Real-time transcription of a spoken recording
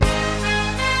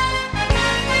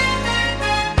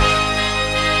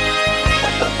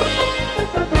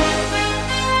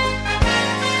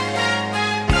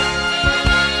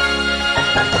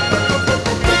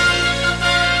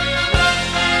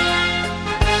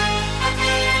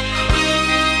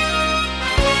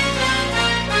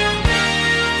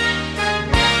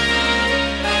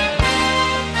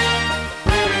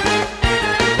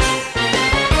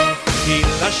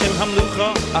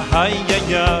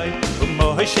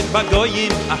Moishit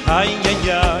bagoyim, ay ay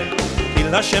ay.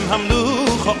 Il Hashem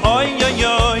hamlucho, ay ay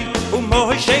ay.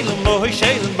 Umoishel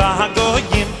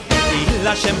bagoyim, il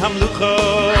Hashem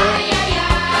hamlucho, ay ay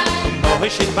ay.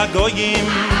 Moishit bagoyim,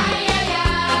 ay ay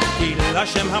ay. Il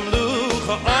Hashem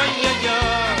hamlucho, ay ay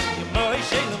ay.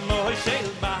 Moishel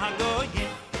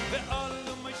bagoyim,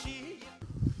 ve'olu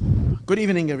Mashiach. Good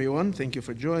evening, everyone. Thank you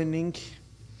for joining.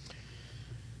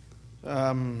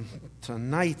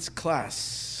 Tonight's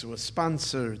class was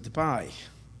sponsored by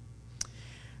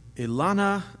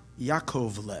Ilana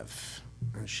Yakovlev.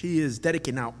 And she is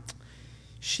dedicated. Now,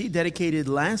 she dedicated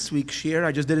last week's shir.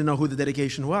 I just didn't know who the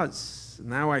dedication was.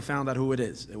 Now I found out who it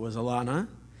is. It was Ilana.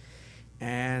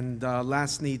 And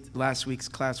last week's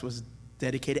class was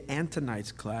dedicated, and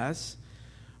tonight's class,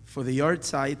 for the yard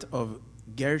site of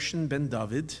Gershon ben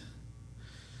David.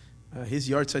 His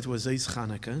yard site was Zeis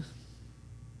Chanukah.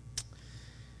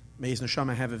 May his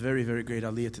neshama have a very, very great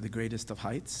aliyah to the greatest of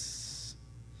heights.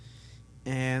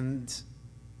 And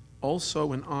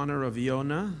also in honor of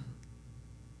Yonah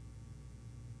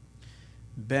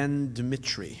ben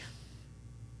Dmitri.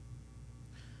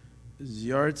 His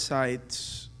yard site,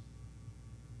 this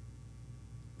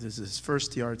is his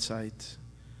first yard site.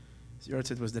 His yard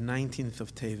site was the 19th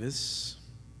of Tevis.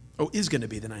 Is going to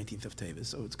be the 19th of Tevis.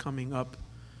 So it's coming up,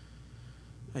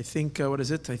 I think,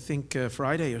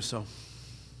 Friday or so.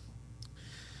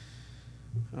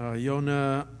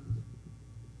 Yonah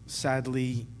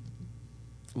sadly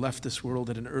left this world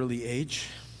at an early age.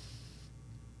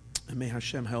 And may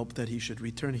Hashem help that he should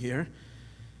return here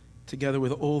together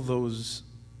with all those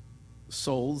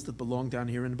souls that belong down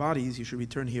here in bodies. He should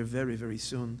return here very, very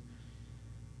soon.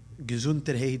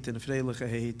 Gesundheit and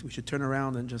Freiligkeit. We should turn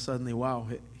around and just suddenly, wow,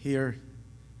 here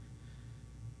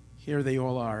they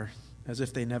all are, as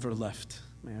if they never left.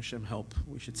 May Hashem help.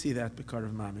 We should see that B'kar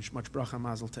of Mamish. Much bracha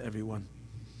mazel to everyone.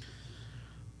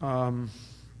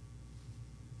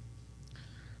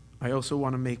 I also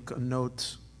want to make a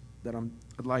note that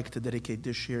I'd like to dedicate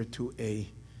this year to a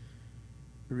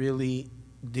really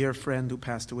dear friend who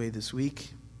passed away this week.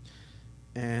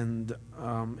 And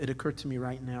it occurred to me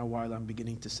right now while I'm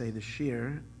beginning to say the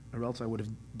shir, or else I would have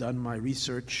done my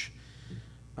research.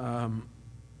 Rabbi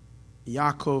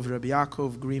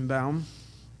Yaakov Greenbaum.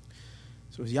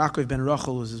 So it was Yaakov ben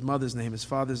Rachel was his mother's name. His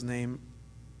father's name,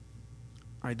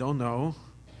 I don't know.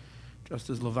 Just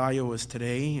as Levaya was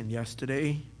today and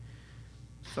yesterday.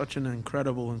 Such an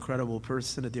incredible, incredible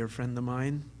person, a dear friend of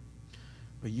mine.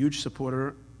 A huge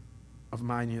supporter of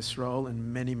mine, Yisrael,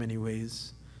 in many, many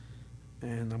ways.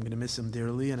 And I'm going to miss him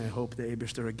dearly, and I hope the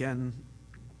Eibishter again,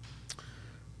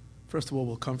 first of all,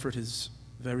 will comfort his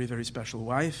very, very special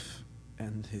wife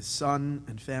and his son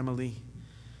and family.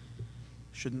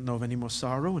 Shouldn't know of any more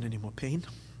sorrow and any more pain.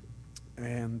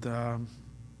 And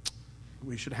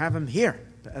we should have him here.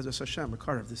 As a Hashem,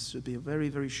 Makarav. This should be a very,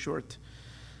 very short.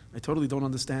 I totally don't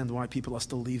understand why people are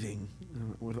still leaving.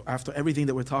 After everything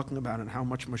that we're talking about and how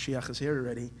much Mashiach is here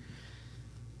already,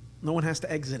 no one has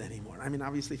to exit anymore. I mean,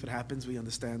 obviously, if it happens, we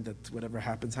understand that whatever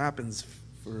happens, happens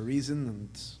for a reason. And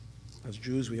as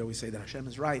Jews, we always say that Hashem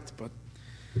is right. But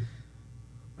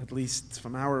at least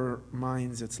from our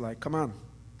minds, it's like, come on.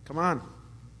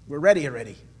 We're ready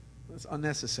already. It's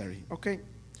unnecessary. Okay.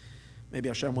 Maybe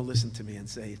Hashem will listen to me and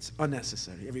say it's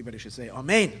unnecessary. Everybody should say,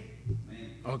 Amen.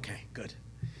 Amen. Okay, good.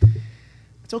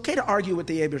 It's okay to argue with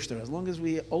the Eibishter. As long as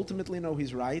we ultimately know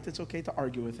he's right, it's okay to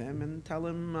argue with him and tell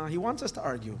him he wants us to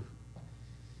argue.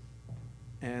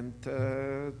 And,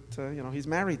 he's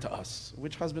married to us.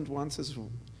 Which husband wants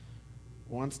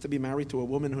to be married to a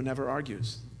woman who never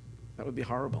argues? That would be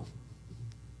horrible.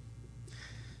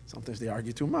 Sometimes they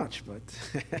argue too much, but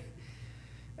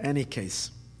any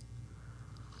case.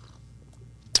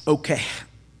 Okay.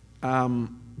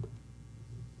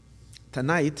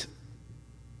 Tonight,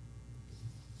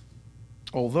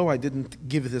 although I didn't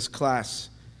give this class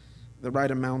the right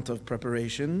amount of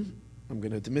preparation, I'm going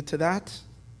to admit to that,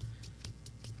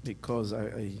 because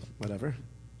I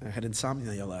had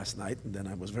insomnia last night, and then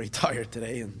I was very tired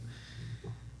today, and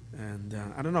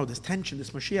I don't know, this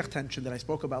Mashiach tension that I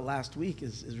spoke about last week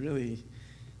is really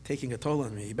taking a toll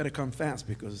on me. You better come fast,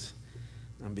 because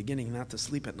I'm beginning not to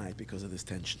sleep at night because of this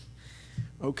tension.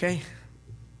 Okay?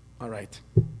 All right.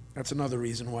 That's another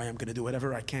reason why I'm going to do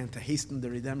whatever I can to hasten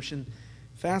the redemption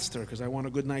faster, because I want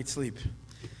a good night's sleep.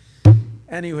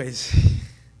 Anyways,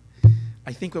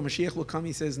 I think when Mashiach will come,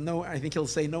 he says, no, I think he'll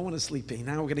say, no one is sleeping.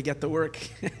 Now we're going to get to work.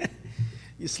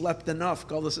 You slept enough.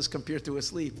 Golus is compared to a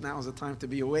sleep. Now is the time to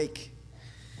be awake.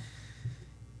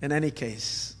 In any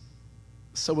case,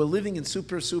 so we're living in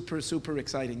super, super, super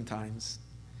exciting times.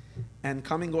 And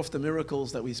coming off the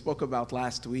miracles that we spoke about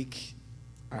last week,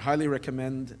 I highly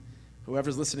recommend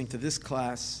whoever's listening to this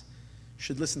class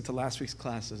should listen to last week's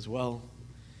class as well.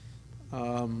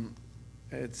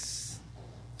 It's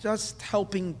just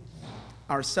helping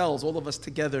ourselves, all of us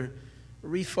together,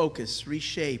 refocus,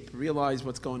 reshape, realize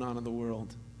what's going on in the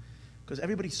world. Because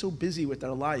everybody's so busy with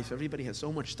their life, everybody has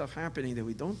so much stuff happening that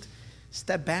we don't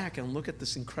step back and look at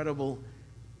this incredible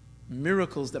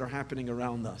miracles that are happening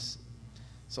around us.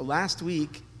 So last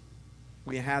week,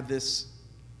 we had this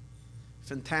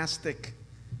fantastic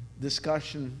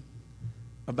discussion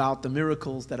about the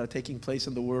miracles that are taking place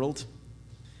in the world,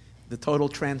 the total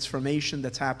transformation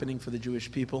that's happening for the Jewish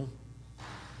people.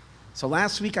 So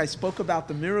last week I spoke about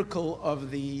the miracle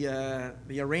of the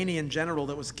Iranian general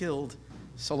that was killed,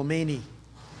 Soleimani.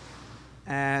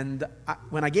 And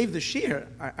when I gave the shiur,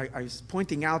 I was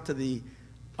pointing out to the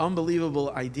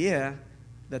unbelievable idea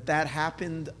that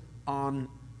happened on,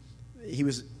 he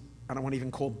was, I don't want to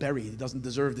even call buried, he doesn't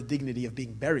deserve the dignity of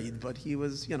being buried, but he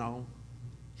was,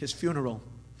 his funeral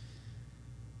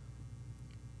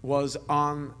was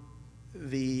on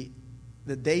the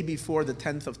day before the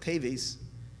 10th of Teves,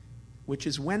 which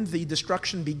is when the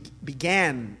destruction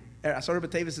began. Asar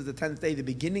B'Teves is the 10th day, the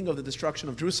beginning of the destruction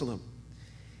of Jerusalem.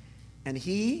 And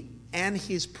he and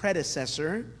his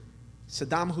predecessor,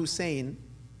 Saddam Hussein,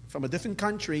 from a different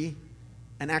country,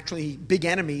 and actually big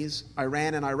enemies,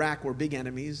 Iran and Iraq were big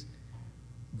enemies,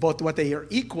 but what they are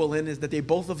equal in is that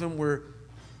both of them were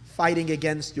fighting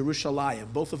against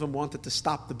Yerushalayim. Both of them wanted to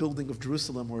stop the building of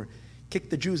Jerusalem, or kick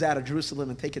the Jews out of Jerusalem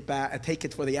and take it back, take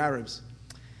it for the Arabs.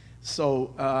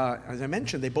 So, as I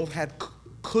mentioned, they both had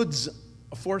Quds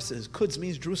forces. Quds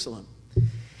means Jerusalem.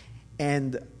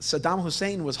 And Saddam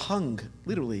Hussein was hung,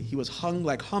 literally, he was hung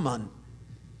like Haman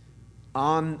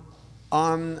on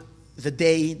the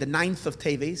day, the 9th of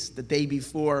Teves, the day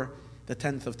before the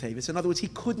 10th of Teves. In other words, he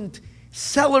couldn't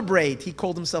celebrate, he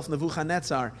called himself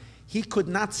Nebuchadnezzar, he could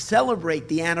not celebrate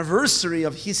the anniversary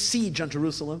of his siege on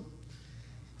Jerusalem.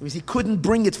 It means he couldn't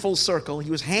bring it full circle.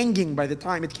 He was hanging by the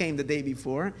time it came the day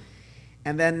before.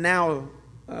 And then now,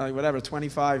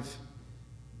 25,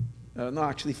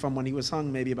 from when he was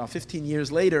hung, maybe about 15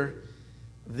 years later,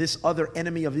 this other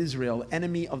enemy of Israel,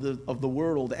 enemy of the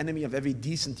world, enemy of every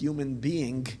decent human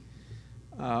being,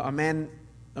 a man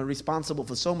responsible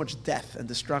for so much death and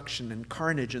destruction and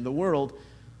carnage in the world,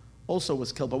 also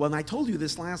was killed. But when I told you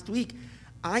this last week,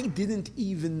 I didn't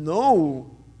even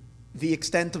know the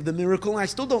extent of the miracle, and I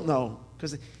still don't know.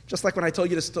 Because just like when I told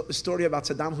you the story about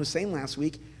Saddam Hussein last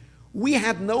week, we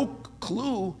had no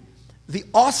clue the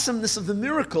awesomeness of the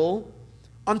miracle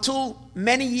until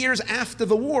many years after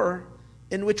the war,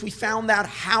 in which we found out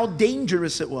how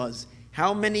dangerous it was,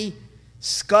 how many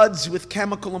scuds with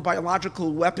chemical and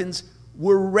biological weapons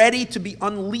were ready to be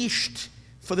unleashed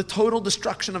for the total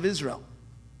destruction of Israel.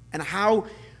 And how,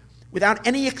 without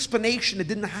any explanation, it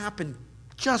didn't happen.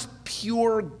 Just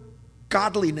pure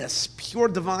godliness, pure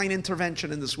divine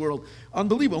intervention in this world.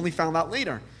 Unbelievable. Only found out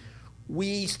later.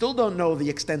 We still don't know the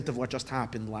extent of what just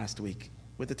happened last week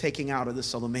with the taking out of the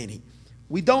Soleimani.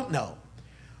 We don't know.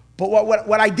 But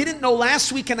what I didn't know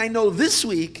last week and I know this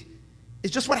week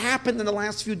is just what happened in the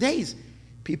last few days.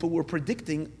 People were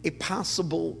predicting a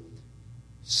possible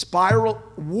spiral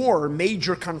war,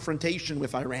 major confrontation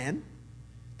with Iran,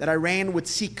 that Iran would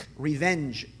seek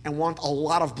revenge and want a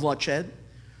lot of bloodshed,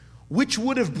 which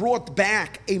would have brought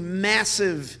back a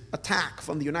massive attack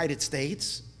from the United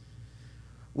States,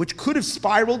 which could have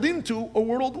spiraled into a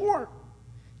world war.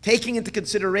 Taking into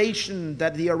consideration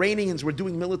that the Iranians were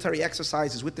doing military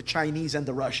exercises with the Chinese and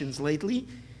the Russians lately,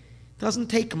 doesn't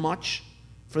take much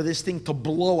for this thing to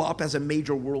blow up as a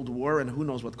major world war, and who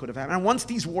knows what could have happened. And once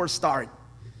these wars start,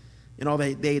 they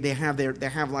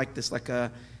have like this, like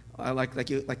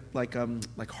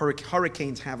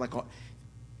hurricanes have like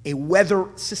a weather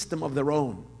system of their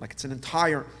own, like it's an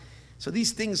entire. So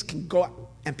these things can go,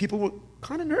 and people were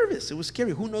kind of nervous. It was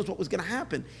scary. Who knows what was going to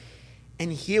happen?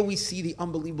 And here we see the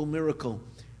unbelievable miracle.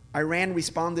 Iran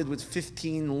responded with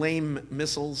 15 lame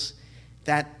missiles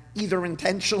that either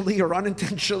intentionally or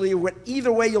unintentionally,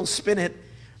 either way you'll spin it,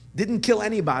 didn't kill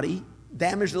anybody,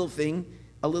 damaged the little thing,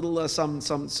 a little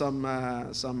some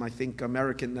I think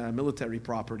American military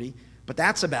property, but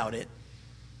that's about it.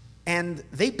 And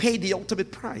they paid the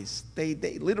ultimate price. They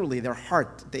literally, their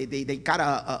heart, they got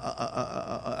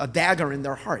a dagger in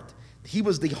their heart. He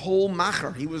was the whole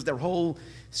macher. He was their whole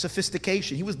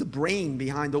sophistication. He was the brain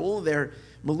behind all of their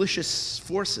malicious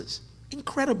forces.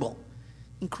 Incredible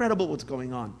what's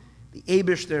going on. The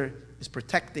Eibishter is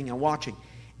protecting and watching.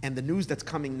 And the news that's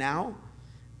coming now,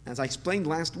 as I explained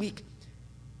last week,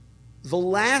 the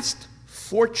last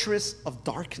fortress of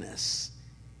darkness,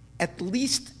 at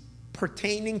least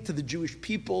pertaining to the Jewish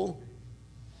people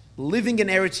living in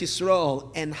Eretz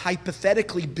Yisrael and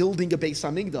hypothetically building a Beis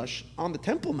Hamikdash on the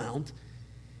Temple Mount,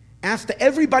 after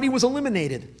everybody was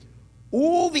eliminated,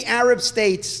 all the Arab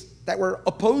states that were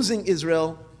opposing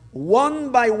Israel,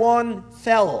 one by one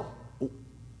fell.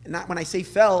 Not when I say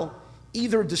fell,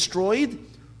 either destroyed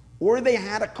or they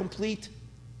had a complete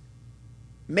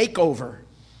makeover.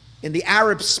 In the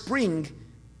Arab Spring,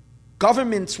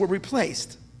 governments were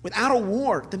replaced without a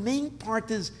war. The main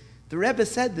part is, the Rebbe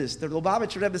said this, the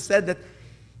Lubavitcher Rebbe said that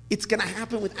it's going to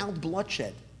happen without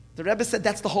bloodshed. The Rebbe said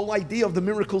that's the whole idea of the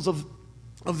miracles of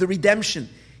the redemption,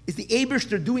 is the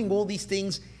Eibishter doing all these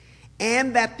things,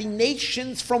 and that the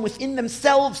nations from within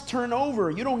themselves turn over.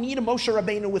 You don't need a Moshe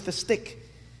Rabbeinu with a stick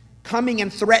coming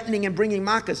and threatening and bringing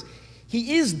makas.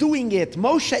 He is doing it.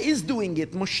 Moshe is doing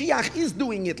it. Moshiach is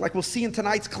doing it, like we'll see in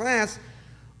tonight's class,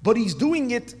 but he's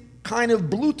doing it kind of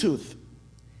Bluetooth.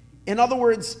 In other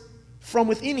words, from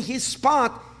within his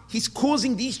spot, he's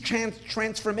causing these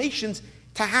transformations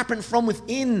to happen from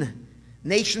within,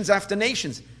 nations after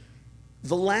nations.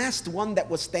 The last one that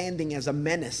was standing as a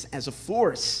menace, as a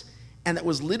force, and that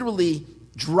was literally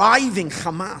driving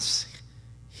Hamas,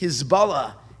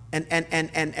 Hezbollah, and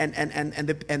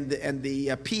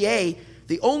the PA,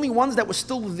 the only ones that were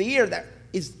still there,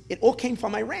 it all came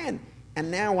from Iran.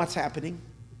 And now what's happening?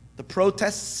 The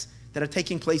protests that are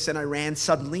taking place in Iran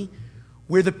suddenly,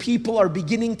 where the people are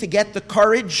beginning to get the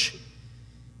courage,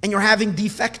 and you're having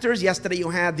defectors. Yesterday you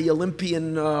had the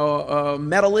Olympian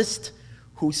medalist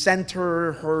who sent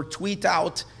her tweet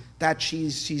out that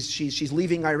she's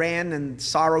leaving Iran and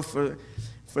sorrow for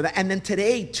that. And then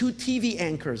today, 2 TV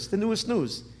anchors, the newest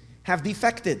news, have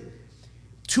defected.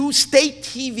 2 state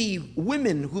TV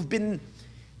women who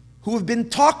have been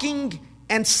talking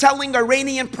and selling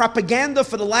Iranian propaganda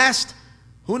for the last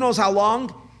who knows how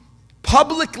long,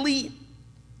 publicly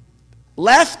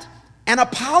left and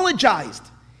apologized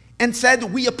and said,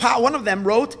 one of them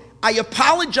wrote, "I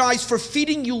apologize for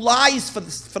feeding you lies for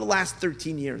the last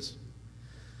 13 years.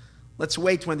 Let's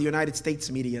wait when the United States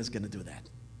media is going to do that.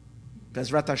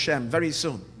 Bezrat Hashem, very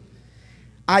soon.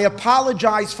 I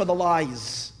apologize for the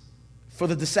lies, for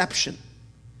the deception.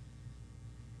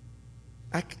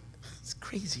 It's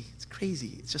crazy. It's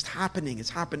crazy. It's just happening.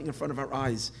 It's happening in front of our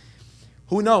eyes.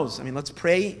 Who knows? I mean, let's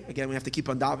pray. Again, we have to keep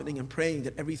on davening and praying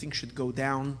that everything should go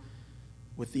down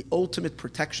with the ultimate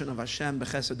protection of Hashem,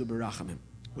 b'chesed u'berachamim.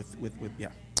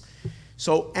 Yeah.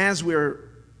 So as we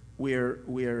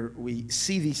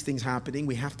see these things happening,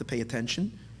 we have to pay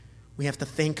attention. We have to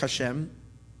thank Hashem.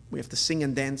 We have to sing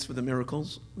and dance for the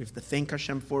miracles. We have to thank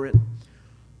Hashem for it.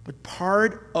 But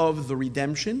part of the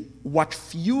redemption, what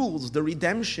fuels the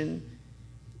redemption,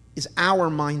 is our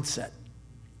mindset.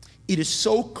 It is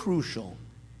so crucial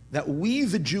that we,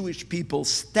 the Jewish people,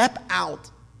 step out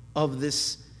of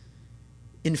this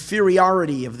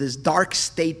inferiority, of this dark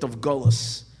state of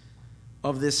Golus,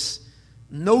 of this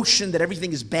notion that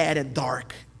everything is bad and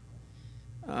dark,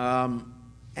 and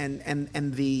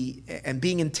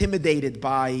being intimidated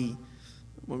by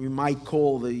what we might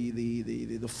call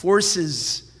the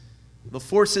forces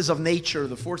of nature,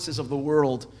 the forces of the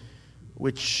world,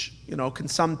 which can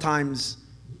sometimes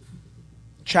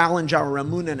challenge our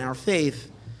emunah and our faith.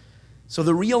 So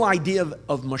the real idea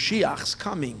of Mashiach's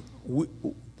coming,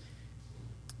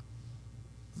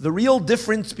 the real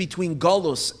difference between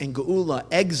Golus and Geula,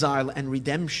 exile and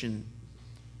redemption,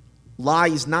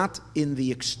 lies not in the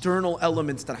external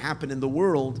elements that happen in the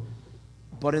world,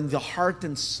 but in the heart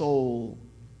and soul,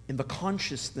 in the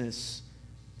consciousness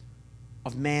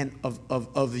of man,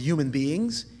 of human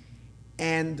beings.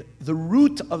 And the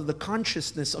root of the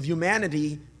consciousness of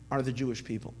humanity are the Jewish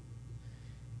people.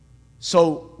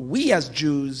 So we as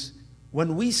Jews,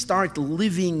 when we start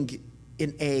living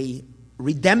in a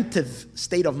redemptive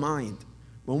state of mind,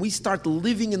 when we start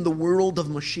living in the world of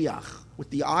Mashiach,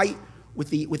 with the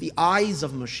eyes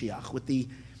of Mashiach, with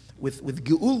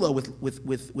Geula,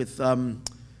 with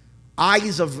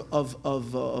eyes of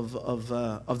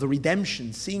the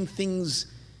redemption, seeing things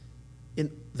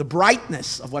in the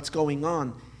brightness of what's going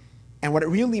on, and what it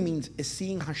really means is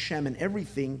seeing Hashem in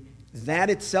everything.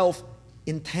 That itself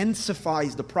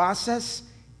intensifies the process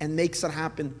and makes it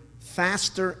happen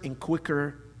faster and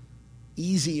quicker,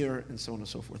 easier, and so on and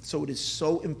so forth. So it is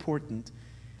so important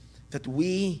that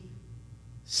we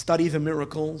study the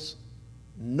miracles,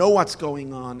 know what's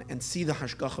going on, and see the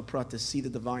hashgacha pratis, see the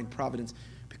divine providence.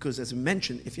 Because as I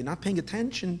mentioned, if you're not paying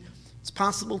attention, it's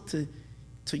possible to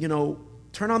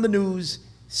turn on the news,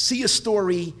 see a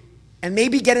story, and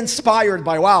maybe get inspired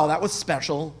by, wow, that was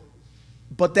special,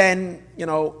 but then,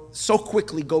 so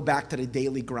quickly go back to the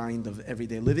daily grind of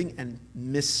everyday living and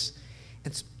miss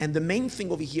And the main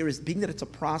thing over here is, being that it's a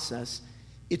process,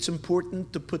 it's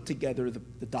important to put together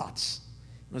the dots.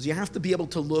 Because you have to be able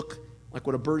to look like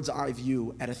with a bird's eye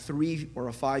view at a 3 or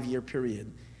a 5 year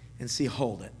period and see,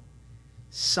 hold it.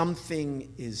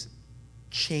 Something is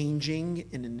changing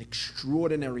in an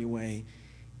extraordinary way.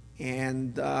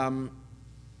 And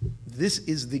this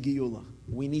is the Geula.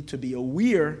 We need to be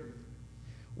aware.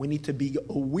 We need to be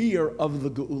aware of the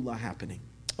Geula happening.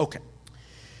 Okay.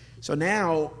 So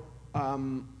now,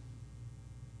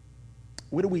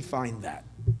 where do we find that?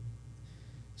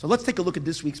 So let's take a look at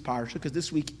this week's parsha, because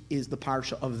this week is the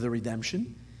parsha of the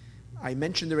redemption. I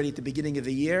mentioned already at the beginning of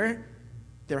the year,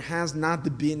 there has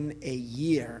not been a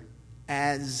year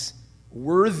as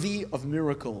worthy of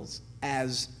miracles,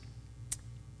 as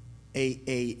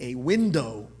a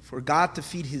window for God to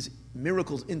feed his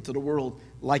miracles into the world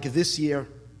like this year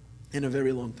in a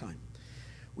very long time.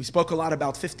 We spoke a lot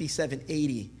about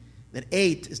 5780, that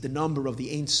 8 is the number of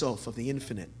the Ein Sof, of the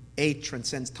infinite. 8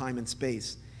 transcends time and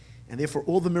space. And therefore,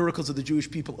 all the miracles of the Jewish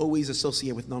people always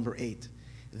associate with number 8.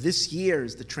 This year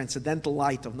is the transcendental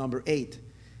light of number 8.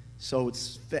 So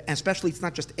especially it's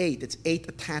not just 8, it's 8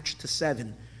 attached to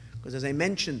 7. Because as I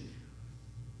mentioned,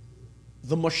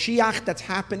 the Moshiach that's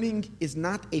happening is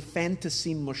not a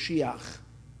fantasy Moshiach,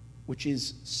 which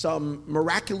is some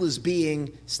miraculous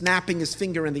being snapping his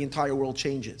finger and the entire world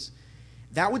changes.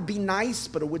 That would be nice,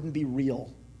 but it wouldn't be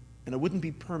real. And it wouldn't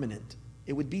be permanent.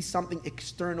 It would be something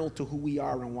external to who we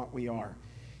are and what we are.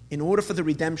 In order for the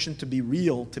redemption to be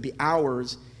real, to be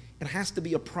ours, it has to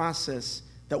be a process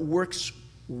that works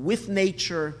with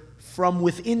nature, from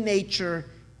within nature,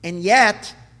 and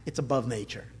yet it's above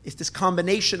nature. It's this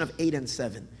combination of 8 and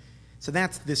 7. So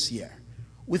that's this year.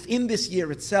 Within this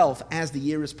year itself, as the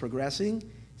year is progressing,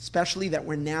 especially that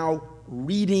we're now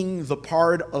reading the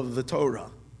part of the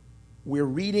Torah. We're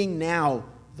reading now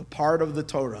the part of the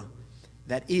Torah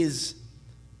that is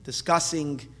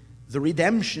discussing the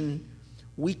redemption.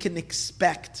 We can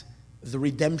expect the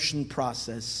redemption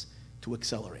process to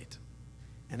accelerate.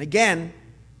 And again,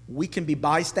 we can be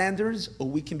bystanders or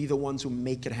we can be the ones who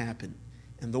make it happen.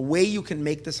 And the way you can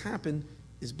make this happen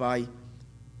is by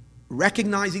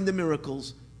recognizing the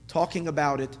miracles, talking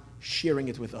about it, sharing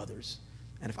it with others.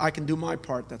 And if I can do my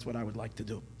part, that's what I would like to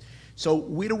do. So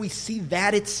where do we see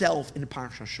that itself in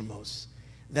Parsha Shemos?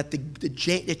 That the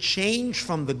change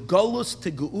from the Golus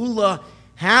to Geula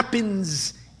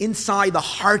happens inside the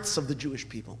hearts of the Jewish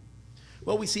people.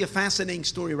 Well, we see a fascinating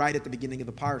story right at the beginning of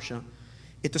the Parsha.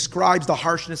 It describes the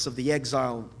harshness of the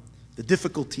exile, the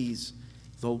difficulties,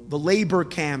 the labor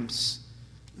camps,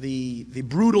 the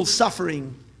brutal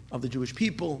suffering of the Jewish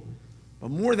people.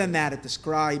 But more than that, it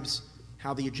describes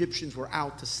how the Egyptians were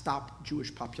out to stop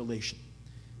Jewish population.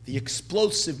 The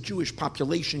explosive Jewish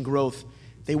population growth.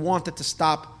 They wanted to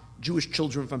stop Jewish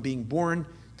children from being born,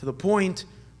 to the point,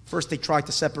 first they tried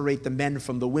to separate the men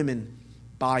from the women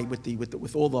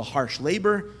with all the harsh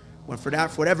labor. When for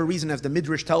whatever reason, as the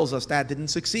Midrash tells us, that didn't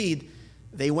succeed,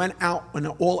 they went out in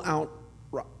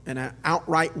an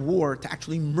outright war to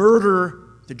actually murder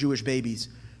the Jewish babies.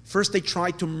 First they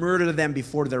tried to murder them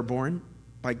before they're born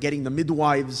by getting the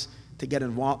midwives to get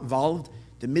involved.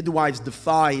 The midwives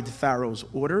defied Pharaoh's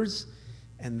orders.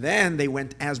 And then they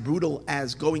went as brutal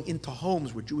as going into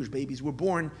homes where Jewish babies were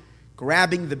born,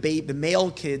 grabbing the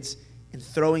male kids and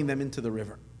throwing them into the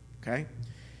river. Okay?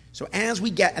 So as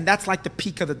we get, and that's like the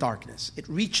peak of the darkness. It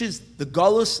reaches, the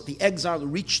Golus, the exile,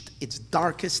 reached its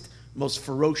darkest, most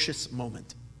ferocious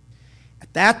moment.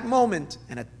 At that moment,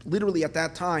 and literally at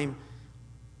that time,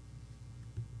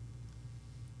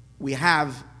 we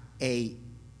have a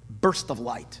burst of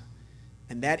light.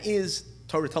 And that is,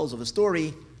 Torah tells of a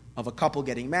story of a couple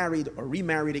getting married or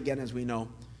remarried again, as we know,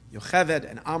 Yocheved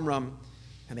and Amram,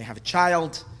 and they have a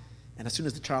child, and as soon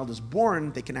as the child is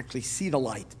born, they can actually see the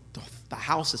light. The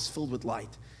house is filled with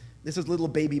light. This is little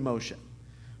baby Moshe.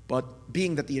 But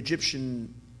being that the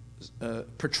Egyptian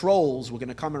patrols were going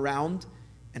to come around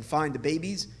and find the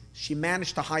babies, she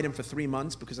managed to hide him for 3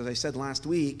 months, because as I said last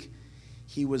week,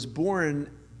 he was born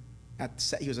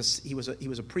he was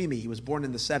a preemie. He was born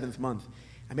in the 7th month.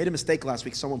 I made a mistake last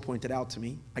week. Someone pointed out to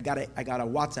me. I got a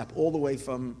WhatsApp all the way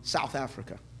from South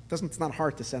Africa. It's not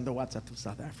hard to send a WhatsApp from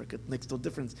South Africa. It makes no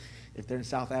difference if they're in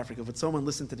South Africa. But someone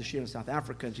listened to the shir in South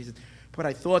Africa, and she said, "But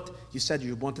I thought you said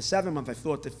you were born to 7 months. I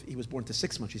thought if he was born to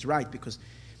 6 months." She's right, because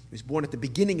he was born at the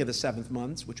beginning of the 7th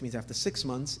month, which means after 6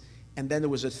 months. And then there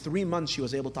was a 3 months she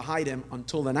was able to hide him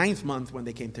until the 9th month when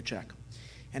they came to check.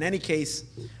 In any case,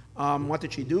 what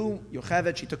did she do?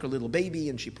 Yocheved, she took her little baby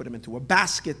and she put him into a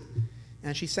basket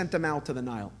and she sent him out to the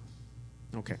Nile.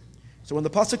 Okay. So when the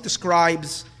pasuk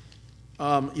describes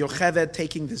Yocheved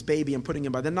taking this baby and putting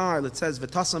him by the Nile. It says,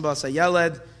 V'tasam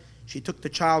b'asayeled. She took the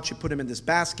child, she put him in this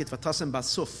basket. V'tasam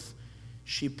basuf.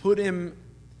 She put him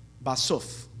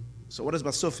basuf. So what does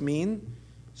basuf mean?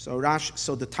 So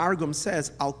the Targum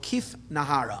says, Al-Kif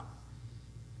Nahara.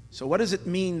 So what does it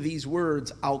mean, these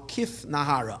words, Al-Kif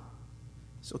Nahara?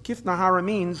 So Kif Nahara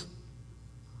means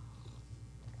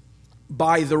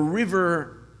by the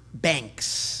river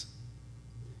banks.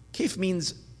 Kif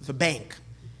means the bank,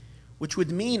 which would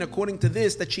mean, according to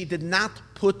this, that she did not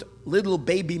put little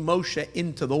baby Moshe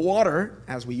into the water,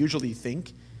 as we usually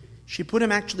think. She put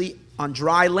him actually on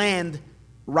dry land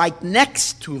right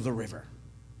next to the river.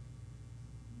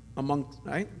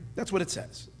 Right? That's what it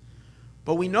says.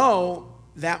 But we know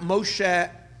that Moshe,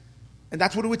 and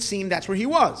that's what it would seem, that's where he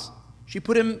was. She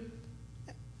put him,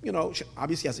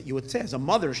 obviously, as you would say, as a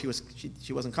mother, she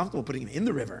wasn't comfortable putting him in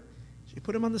the river. She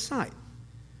put him on the side.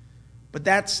 But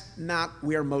that's not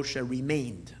where Moshe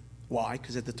remained. Why?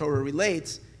 Because the Torah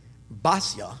relates,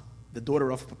 Basya, the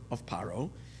daughter of Paro,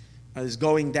 is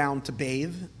going down to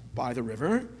bathe by the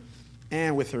river,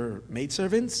 and with her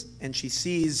maidservants, and she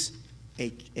sees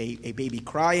a baby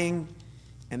crying,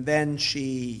 and then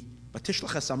she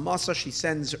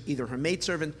sends either her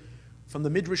maidservant. From the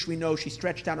Midrash we know she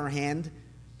stretched out her hand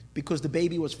because the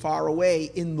baby was far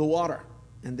away in the water,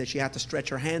 and that she had to stretch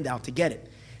her hand out to get it.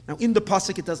 Now in the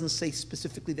pasuk it doesn't say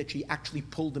specifically that she actually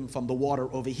pulled him from the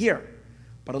water over here,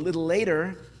 but a little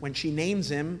later when she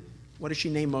names him, what does she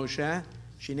name Moshe?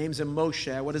 She names him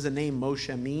Moshe. What does the name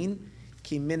Moshe mean?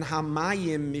 Ki min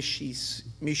hamayim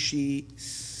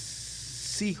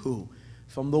sihu.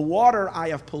 From the water I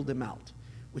have pulled him out.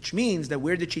 Which means that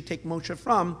where did she take Moshe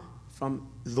from? From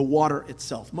the water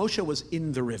itself. Moshe was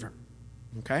in the river.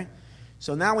 Okay?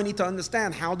 So now we need to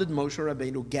understand, how did Moshe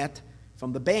Rabbeinu get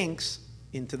from the banks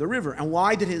into the river? And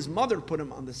why did his mother put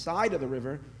him on the side of the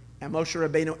river, and Moshe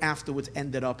Rabbeinu afterwards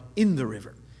ended up in the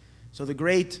river? So the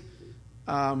great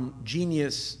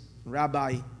genius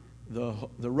rabbi, the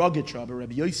rugged rabbi,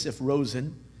 Rabbi Yosef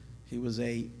Rosen, he was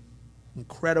a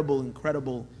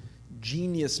incredible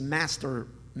genius, master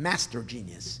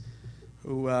genius,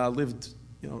 who lived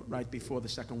right before the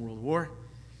Second World War.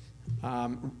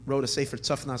 Wrote a Sefer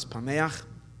Tzafnas Pameach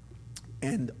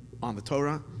and on the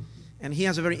Torah, and he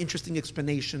has a very interesting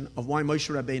explanation of why Moshe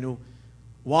Rabbeinu,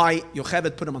 why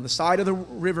Yocheved put him on the side of the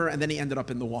river and then he ended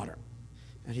up in the water.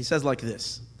 And he says like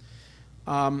this: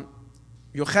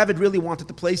 Yocheved really wanted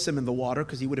to place him in the water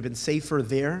because he would have been safer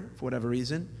there for whatever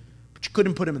reason, but she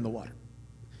couldn't put him in the water.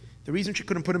 The reason she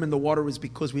couldn't put him in the water was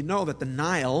because we know that the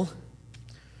Nile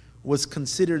was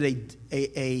considered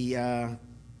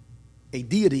a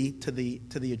deity to the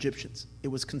Egyptians. It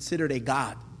was considered a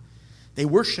god. They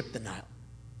worshipped the Nile.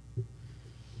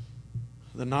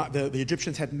 The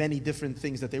Egyptians had many different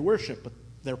things that they worshipped, but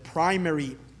their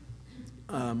primary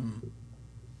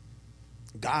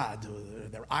god,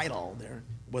 their idol,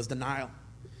 was the Nile.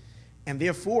 And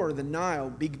therefore, the Nile,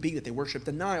 big that they worshipped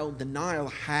the Nile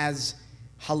has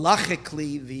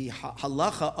halachically the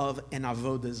halacha of an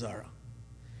avodah zarah.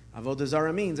 Avodah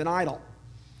zarah means an idol.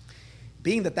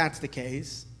 Being that that's the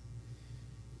case,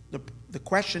 the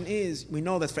question is, we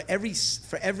know that for every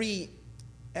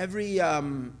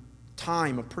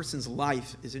time a person's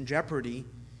life is in jeopardy,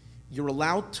 you're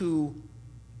allowed to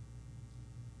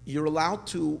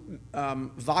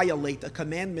violate a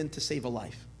commandment to save a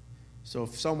life. So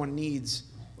if someone needs,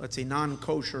 let's say,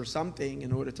 non-kosher something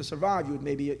in order to survive,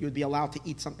 you'd be allowed to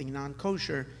eat something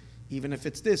non-kosher, even if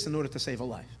it's this, in order to save a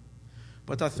life.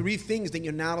 But there are three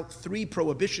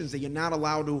prohibitions that you're not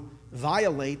allowed to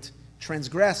violate,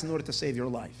 transgress in order to save your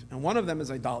life. And one of them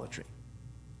is idolatry.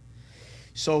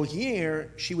 So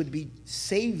here, she would be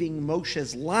saving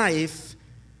Moshe's life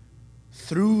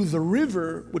through the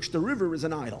river, which the river is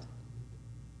an idol.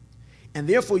 And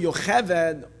therefore,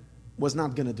 Yocheved was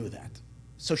not going to do that.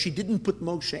 So she didn't put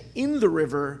Moshe in the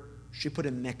river, she put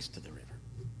him next to the river.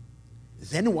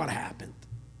 Then what happened?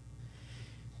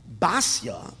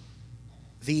 Basya,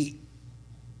 the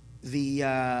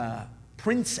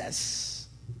princess,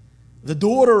 the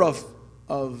daughter of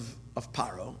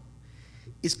Paro,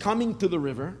 is coming to the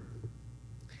river,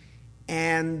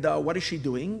 and what is she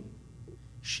doing?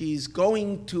 She's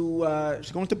going to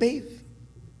bathe.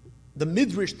 The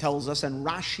Midrash tells us, and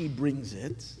Rashi brings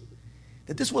it,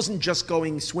 that this wasn't just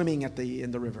going swimming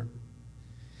in the river.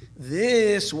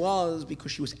 This was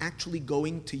because she was actually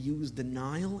going to use the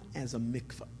Nile as a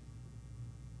mikveh.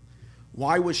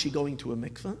 Why was she going to a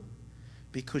mikveh?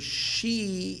 Because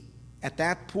she, at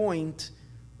that point,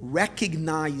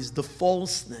 recognized the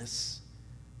falseness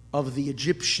of the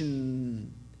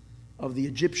Egyptian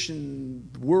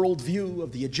worldview,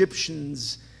 of the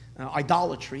Egyptians'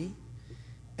 idolatry,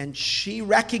 and she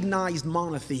recognized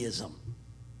monotheism.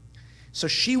 So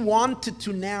she wanted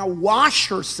to now wash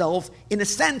herself. In a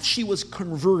sense, she was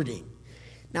converting.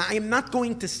 Now, I am not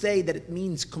going to say that it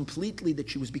means completely that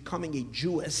she was becoming a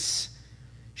Jewess.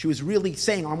 She was really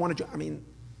saying,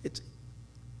 it's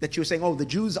that she was saying, oh, the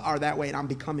Jews are that way and I'm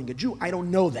becoming a Jew. I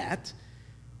don't know that.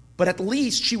 But at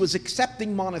least she was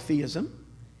accepting monotheism.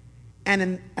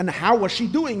 And how was she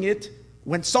doing it?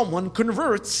 When someone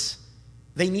converts,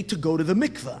 they need to go to the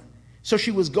mikveh. So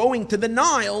she was going to the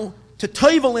Nile to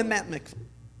toivel in that mikveh.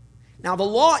 Now the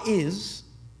law is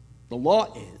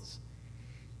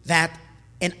that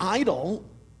an idol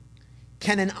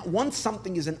once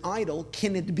something is an idol,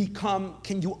 can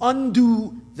you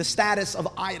undo the status of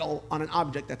idol on an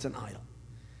object that's an idol?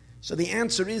 So the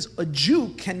answer is a Jew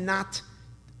cannot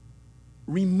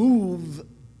remove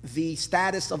the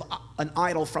status of an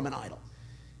idol from an idol.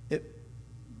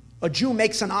 A Jew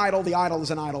makes an idol, the idol is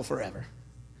an idol forever.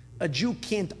 A Jew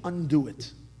can't undo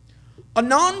it. A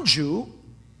non-Jew,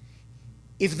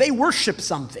 if they worship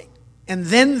something and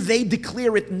then they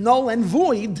declare it null and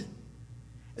void,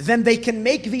 then they can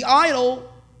make the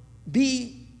idol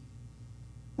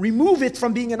remove it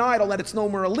from being an idol, that it's no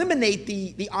more, eliminate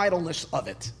the idleness of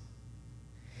it.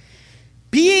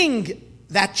 Being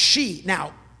that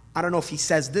now, I don't know if he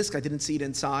says this, I didn't see it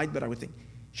inside, but I would think,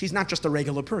 she's not just a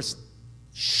regular person.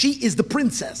 She is the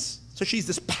princess. So she's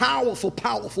this powerful,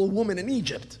 powerful woman in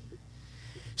Egypt.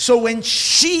 So when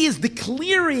she is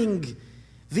declaring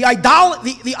the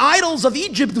idols of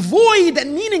Egypt void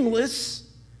and meaningless,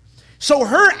 so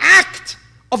her act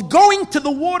of going to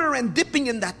the water and dipping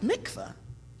in that mikveh,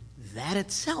 that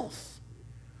itself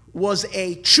was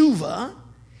a tshuva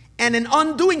and an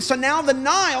undoing. So now the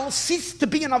Nile ceased to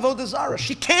be an avodah zarah.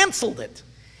 She canceled it.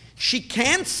 She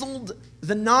canceled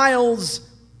the Nile's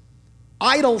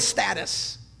idol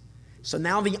status. So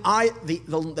now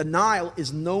the Nile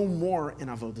is no more an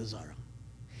avodah zarah.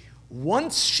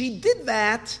 Once she did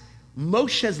that,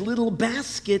 Moshe's little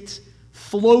basket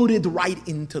floated right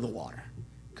into the water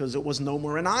because it was no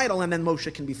more an idol, and then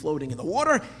Moshe can be floating in the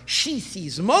water. She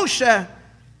sees Moshe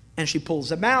and she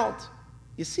pulls him out.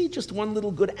 You see, just one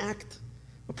little good act.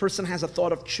 A person has a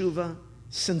thought of tshuva,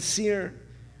 sincere,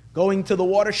 going to the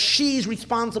water. She's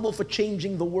responsible for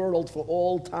changing the world for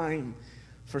all time,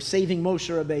 for saving Moshe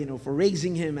Rabbeinu, for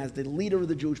raising him as the leader of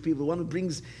the Jewish people, the one who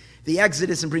brings the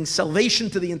Exodus and brings salvation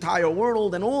to the entire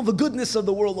world, and all the goodness of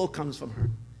the world all comes from her.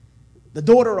 The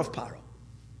daughter of Paro.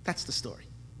 That's the story.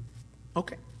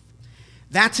 Okay.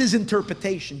 That's his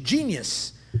interpretation.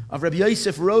 Genius of Rabbi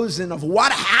Yosef Rosen, of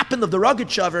what happened, of the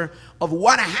Rogatchover, of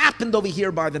what happened over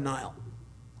here by the Nile.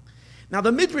 Now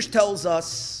the Midrash tells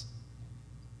us,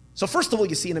 so first of all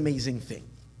you see an amazing thing.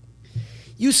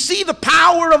 You see the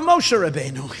power of Moshe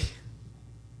Rabbeinu.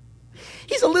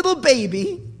 He's a little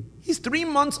baby. He's 3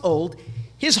 months old.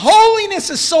 His holiness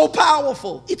is so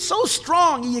powerful. It's so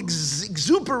strong. He's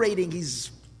exuberating.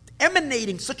 He's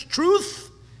emanating such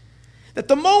truth that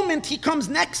the moment he comes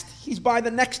next, he's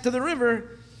next to the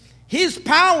river, his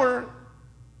power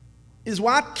is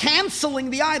what? Canceling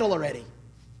the idol already.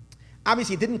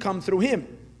 Obviously, it didn't come through him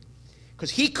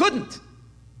because he couldn't.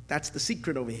 That's the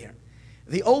secret over here.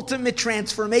 The ultimate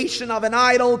transformation of an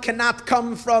idol cannot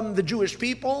come from the Jewish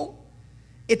people.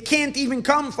 It can't even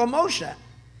come from Moshe.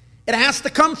 It has to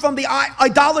come from the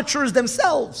idolaters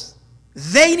themselves.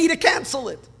 They need to cancel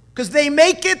it. Because they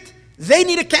make it, they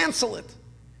need to cancel it.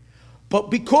 But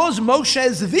because Moshe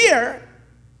is there,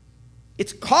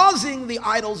 it's causing the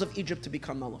idols of Egypt to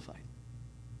become nullified.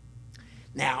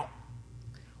 Now,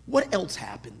 what else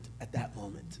happened at that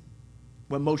moment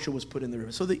when Moshe was put in the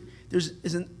river? So the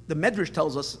Medrash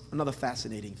tells us another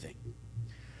fascinating thing.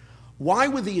 Why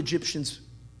were the Egyptians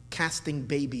casting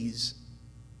babies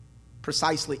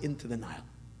precisely into the Nile?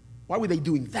 Why were they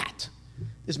doing that?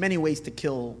 There's many ways to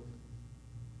kill,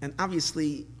 and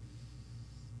obviously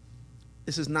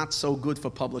this is not so good for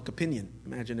public opinion.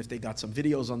 Imagine if they got some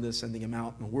videos on this, sending them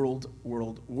out in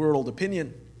world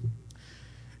opinion.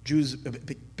 Jews,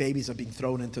 babies are being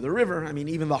thrown into the river. I mean,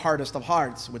 even the hardest of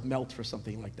hearts would melt for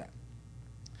something like that.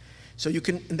 So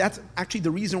and that's actually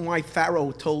the reason why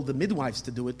Pharaoh told the midwives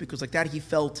to do it, because like that he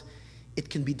felt it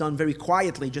can be done very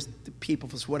quietly. Just the people,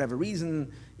 for whatever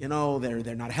reason,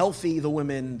 they're not healthy, the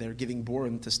women, they're giving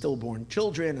born to stillborn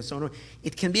children and so on.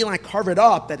 It can be like covered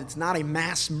up that it's not a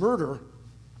mass murder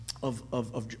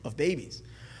of babies.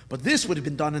 But this would have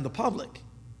been done in the public.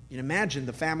 You can imagine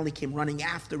the family came running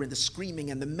after, and the screaming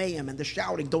and the mayhem and the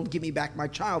shouting, "Don't give me back my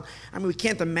child." I mean, we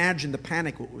can't imagine the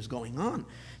panic what was going on.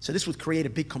 So this would create a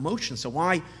big commotion. So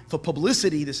why, for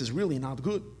publicity, this is really not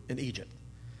good in Egypt.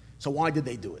 So why did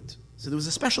they do it? So there was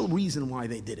a special reason why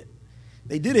they did it.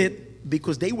 They did it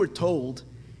because they were told,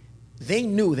 they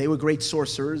knew they were great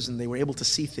sorcerers and they were able to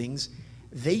see things.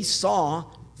 They saw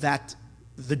that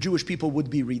the Jewish people would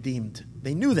be redeemed.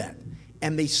 They knew that.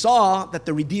 And they saw that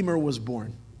the Redeemer was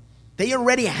born. They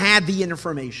already had the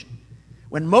information.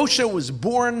 When Moshe was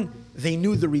born, they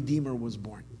knew the Redeemer was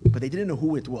born. But they didn't know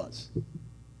who it was.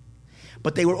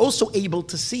 But they were also able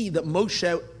to see that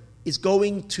Moshe is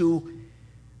going to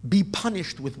be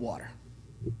punished with water.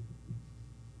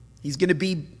 He's going to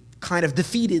be kind of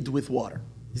defeated with water.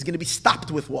 He's going to be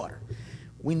stopped with water.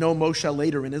 We know Moshe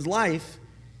later in his life,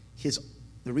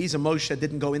 the reason Moshe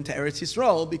didn't go into Eretz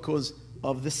Yisrael because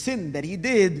of the sin that he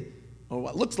did, or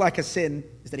what looks like a sin,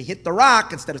 is that he hit the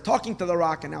rock instead of talking to the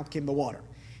rock, and out came the water.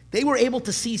 They were able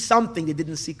to see something they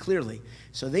didn't see clearly.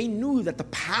 So they knew that the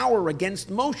power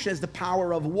against Moshe is the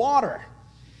power of water.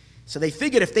 So they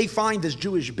figured if they find this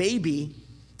Jewish baby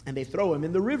and they throw him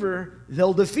in the river,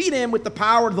 they'll defeat him with the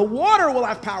power. The water will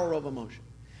have power over Moshe.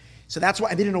 So that's why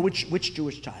they didn't know which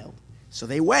Jewish child. So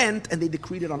they went and they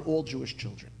decreed it on all Jewish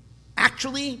children.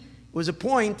 Actually, it was a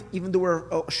point, even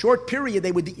though a short period,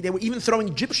 they were even throwing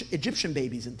Egyptian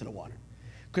babies into the water.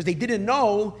 Because they didn't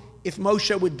know if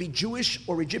Moshe would be Jewish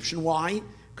or Egyptian. Why?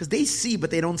 Because they see, but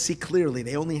they don't see clearly.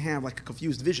 They only have like a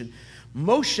confused vision.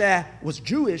 Moshe was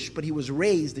Jewish, but he was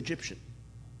raised Egyptian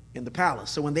in the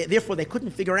palace. So therefore they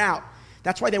couldn't figure out.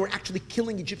 That's why they were actually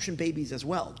killing Egyptian babies as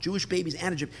well, Jewish babies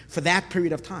and Egypt, for that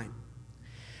period of time.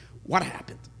 What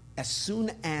happened? As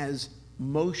soon as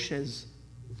Moshe's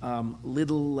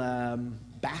little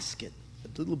basket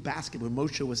where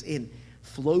Moshe was in,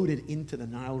 floated into the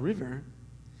Nile River,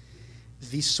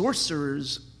 the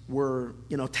sorcerers were,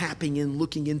 tapping in,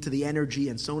 looking into the energy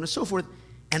and so on and so forth,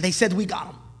 and they said, we got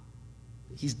him.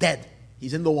 He's dead.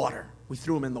 He's in the water. We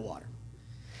threw him in the water.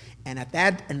 And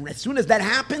as soon as that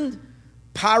happened,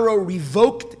 Paro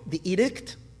revoked the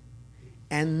edict,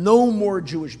 and no more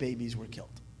Jewish babies were killed.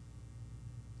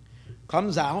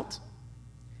 Comes out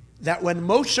that when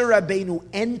Moshe Rabbeinu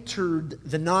entered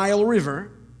the Nile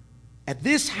River, at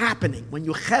this happening, when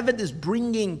Yocheved is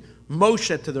bringing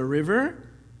Moshe to the river,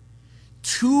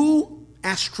 two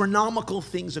astronomical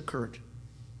things occurred.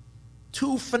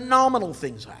 Two phenomenal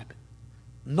things happened.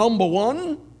 Number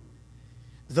one,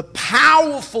 the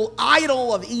powerful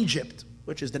idol of Egypt,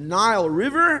 which is the Nile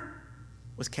River,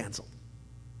 was canceled.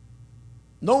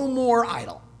 No more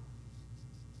idol.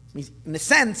 In a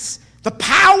sense, the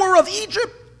power of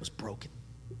Egypt was broken.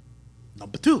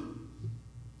 Number two,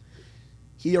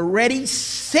 he already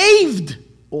saved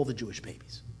all the Jewish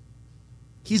babies.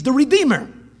 He's the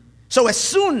Redeemer. So as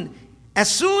soon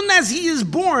as he is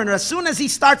born, or as soon as he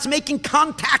starts making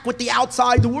contact with the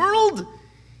outside world,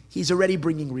 he's already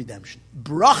bringing redemption.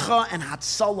 Bracha and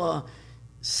Hatzalah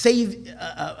save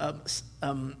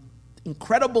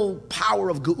incredible power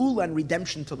of Geula and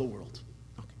redemption to the world.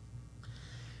 Okay.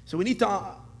 So we need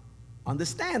to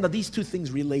understand that these two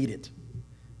things related.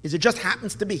 It just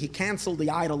happens to be he canceled the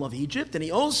idol of Egypt and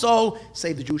he also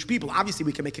saved the Jewish people. Obviously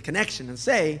we can make a connection and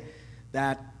say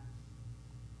that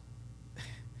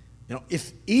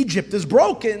if Egypt is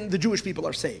broken, the Jewish people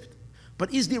are saved.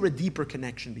 But is there a deeper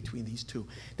connection between these two?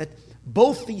 That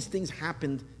both these things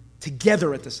happened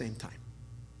together at the same time.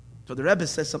 So the Rebbe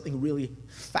says something really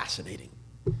fascinating,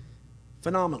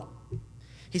 phenomenal.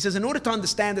 He says, in order to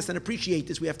understand this and appreciate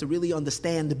this, we have to really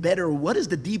understand better what is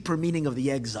the deeper meaning of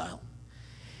the exile.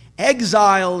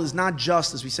 Exile is not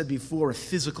just, as we said before, a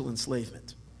physical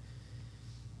enslavement.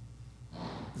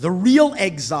 The real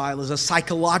exile is a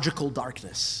psychological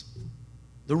darkness.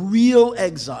 The real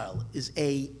exile is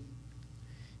in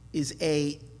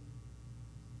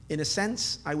a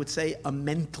sense, I would say, a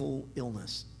mental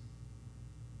illness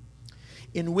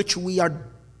in which we are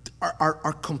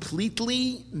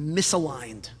completely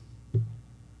misaligned.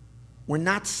 We're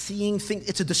not seeing things.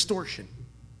 It's a distortion.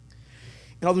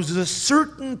 In other words, there's a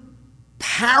certain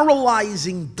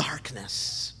paralyzing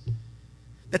darkness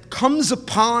that comes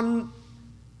upon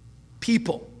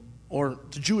people, or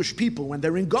the Jewish people, when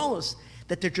they're in Golus,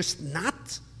 that they're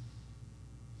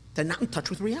not in touch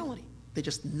with reality. They're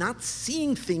just not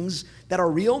seeing things that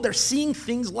are real. They're seeing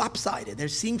things lopsided. They're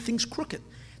seeing things crooked.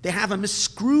 They have a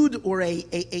miscrewed or what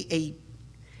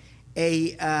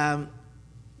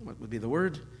would be the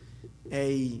word?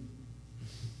 What's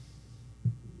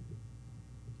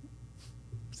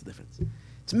the difference?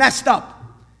 It's messed up.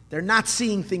 They're not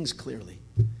seeing things clearly.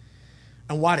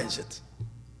 And what is it?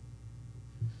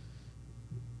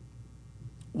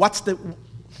 What's the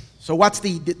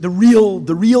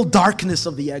real darkness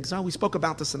of the exile? We spoke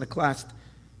about this in a class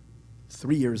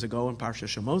 3 years ago in Parsha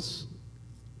Shemos.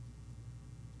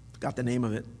 Forgot the name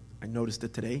of it. I noticed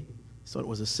it today. So it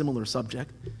was a similar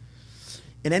subject.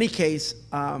 In any case,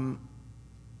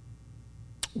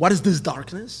 what is this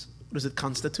darkness? What does it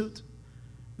constitute?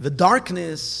 The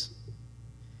darkness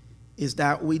is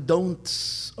that we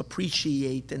don't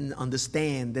appreciate and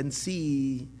understand and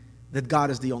see that God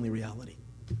is the only reality.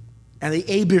 And the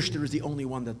Eibishter is the only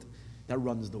one that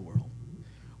runs the world.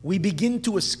 We begin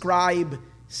to ascribe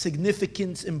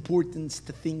significance, importance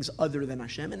to things other than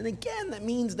Hashem. And again, that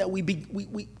means that we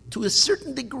to a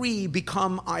certain degree,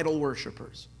 become idol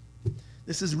worshipers.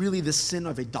 This is really the sin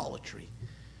of idolatry,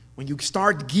 when you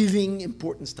start giving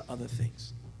importance to other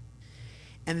things.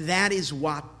 And that is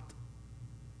what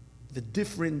the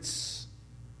difference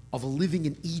of living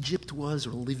in Egypt was,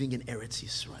 or living in Eretz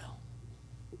Yisrael.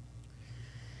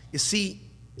 You see,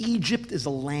 Egypt is a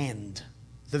land.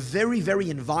 The very, very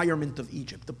environment of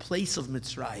Egypt, the place of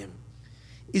Mitzrayim,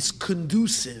 is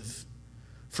conducive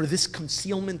for this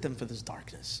concealment and for this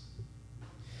darkness.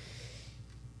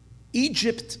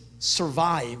 Egypt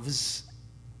survives.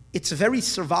 Its very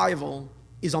survival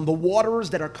is on the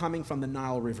waters that are coming from the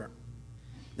Nile River.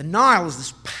 The Nile is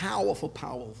this powerful,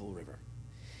 powerful river.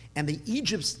 And the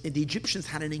Egyptians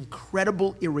had an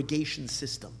incredible irrigation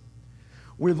system,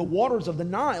 where the waters of the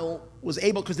Nile was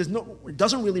able, because it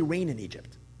doesn't really rain in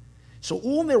Egypt. So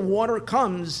all their water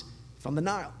comes from the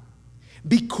Nile.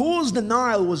 Because the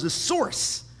Nile was the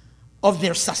source of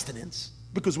their sustenance,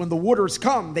 because when the waters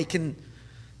come, they can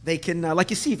like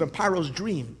you see from Paro's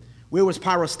dream. Where was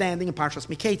Paro standing in Parshas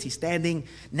Miketz? He's standing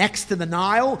next to the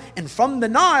Nile, and from the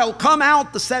Nile come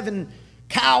out the 7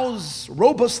 cows,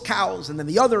 robust cows, and then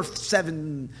the other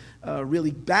 7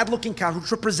 really bad-looking cows, which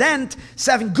represent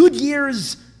 7 good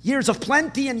years of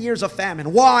plenty and years of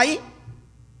famine. Why?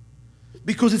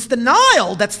 Because it's the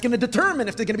Nile that's going to determine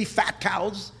if they're going to be fat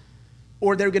cows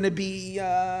or they're going to be.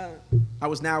 I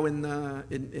was now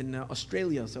in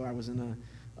Australia, so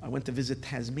I went to visit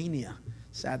Tasmania.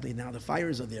 Sadly, now the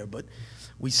fires are there, but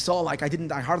we saw, I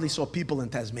hardly saw people in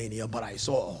Tasmania, but I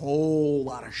saw a whole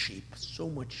lot of sheep, so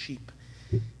much sheep.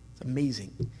 It's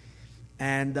amazing.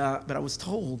 And but I was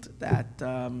told that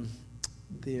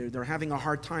they're having a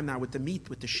hard time now with the meat,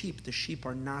 with the sheep. The sheep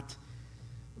are not,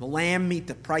 the lamb meat,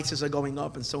 the prices are going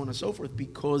up and so on and so forth,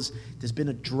 because it's been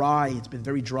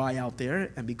very dry out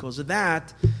there, and because of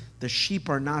that, the sheep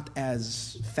are not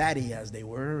as fatty as they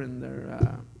were, and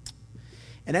they're...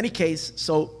 In any case,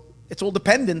 so it's all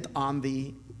dependent on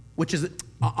the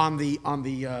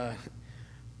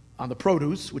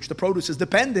produce, which the produce is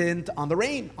dependent on the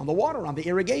rain, on the water, on the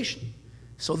irrigation.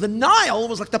 So the Nile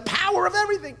was like the power of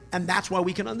everything, and that's why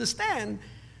we can understand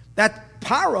that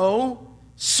Paro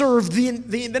served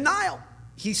the Nile.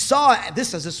 He saw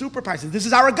this as a superpower. This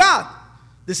is our God.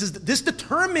 This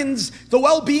determines the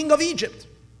well-being of Egypt.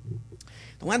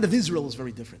 The land of Israel is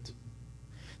very different.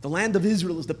 The land of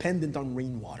Israel is dependent on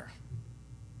rainwater.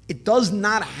 It does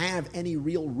not have any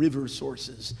real river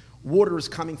sources. Water is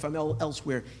coming from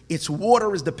elsewhere. Its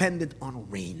water is dependent on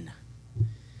rain.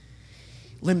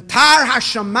 Limtar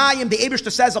hashamayim, the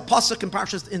Eibishter says a pasuk in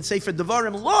Parshas in Sefer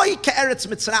Devarim, Loi ke'eretz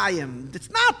Mitzrayim.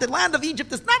 It's not the land of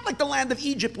Egypt. It's not like the land of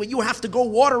Egypt where you have to go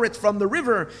water it from the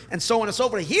river and so on and so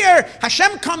forth. Here,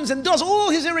 Hashem comes and does all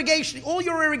his irrigation, all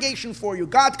your irrigation for you.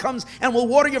 God comes and will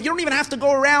water you. You don't even have to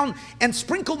go around and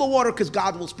sprinkle the water, because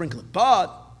God will sprinkle it.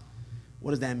 But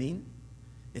what does that mean?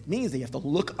 It means that you have to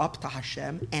look up to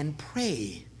Hashem and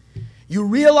pray. You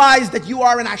realize that you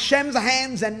are in Hashem's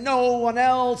hands and no one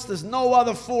else. There's no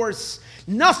other force.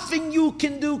 Nothing you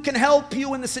can do can help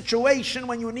you in the situation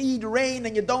when you need rain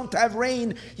and you don't have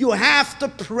rain. You have to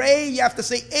pray. You have to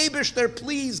say, Eibishter,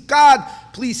 please, God,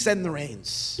 please send the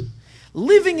rains.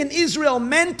 Living in Israel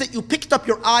meant that you picked up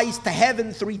your eyes to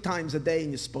heaven 3 times a day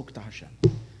and you spoke to Hashem.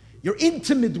 You're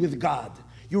intimate with God.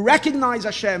 You recognize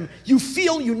Hashem. You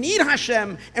feel you need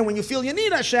Hashem. And when you feel you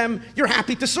need Hashem, you're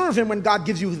happy to serve Him when God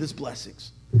gives you His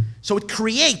blessings. So it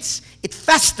creates, it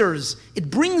festers, it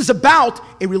brings about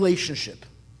a relationship.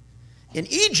 In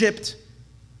Egypt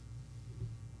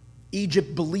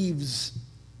believes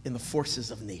in the forces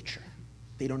of nature.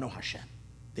 They don't know Hashem.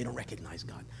 They don't recognize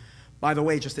God. By the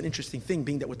way, just an interesting thing,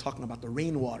 being that we're talking about the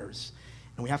rainwaters,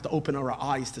 and we have to open our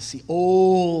eyes to see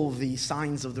all the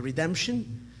signs of the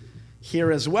redemption.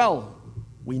 Here as well,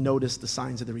 we notice the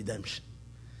signs of the redemption.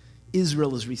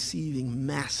 Israel is receiving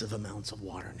massive amounts of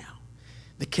water now.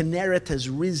 The Kinneret has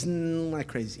risen like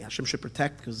crazy. Hashem should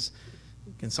protect, because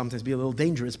it can sometimes be a little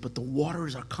dangerous, but the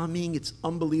waters are coming. It's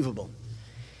unbelievable.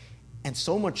 And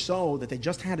so much so that they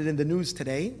just had it in the news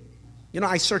today. You know,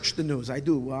 I search the news. I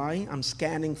do. Why? I'm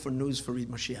scanning for news for Eid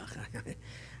Mashiach.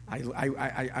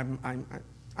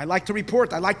 I like to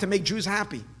report. I like to make Jews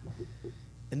happy.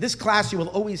 In this class, you will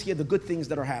always hear the good things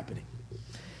that are happening.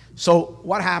 So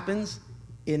what happens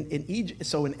in Egypt?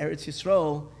 So in Eretz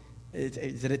Yisrael,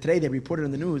 today they reported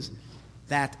in the news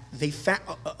that they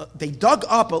dug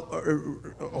up a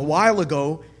while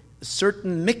ago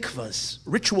certain mikvahs,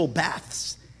 ritual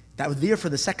baths that were there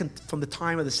from the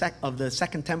time of the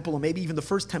second temple, or maybe even the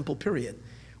first temple period,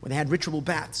 when they had ritual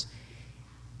baths.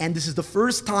 And this is the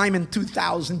first time in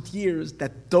 2,000 years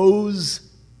that those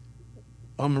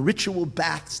ritual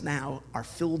baths now are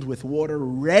filled with water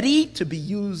ready to be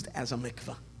used as a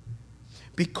mikvah.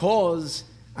 Because,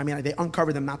 they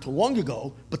uncovered them not too long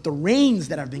ago, but the rains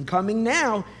that have been coming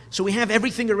now, so we have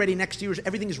everything already next year.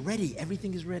 Everything is ready.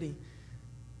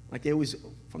 Like they always,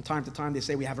 from time to time, they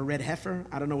say we have a red heifer.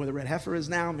 I don't know where the red heifer is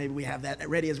now. Maybe we have that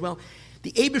ready as well.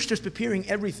 The Eibishter is preparing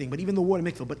everything, but even the water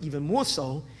mikvah. But even more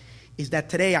so is that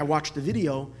today I watched the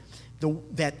video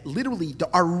that literally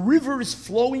our rivers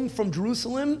flowing from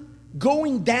Jerusalem,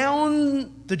 going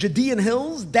down the Judean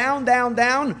hills, down,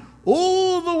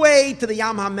 all the way to the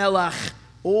Yam HaMelech,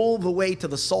 all the way to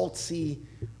the Salt Sea,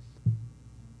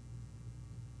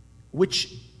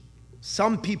 which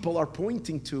some people are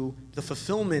pointing to the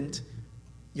fulfillment.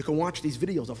 You can watch these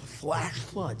videos of flash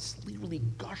floods, literally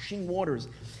gushing waters.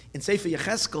 In Sefer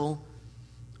Yecheskel,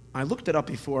 I looked it up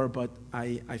before, but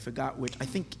I forgot which. I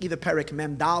think either Perek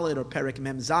Mem Dalet or Perek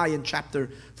Mem Zayin, chapter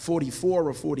 44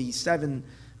 or 47.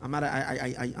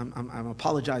 I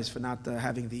apologize for not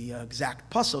having the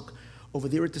exact pasuk. Over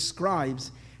there it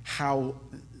describes how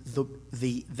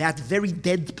that very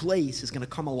dead place is going to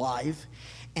come alive,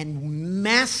 and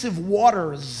massive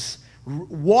waters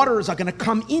are going to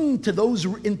come into that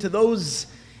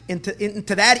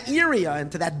area,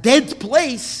 into that dead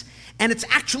place, and it's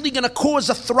actually going to cause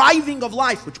a thriving of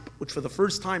life, which for the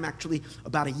first time, actually,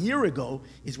 about a year ago,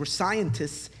 is where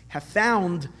scientists have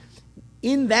found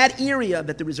in that area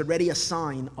that there is already a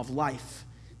sign of life,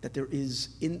 that there is,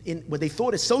 in what they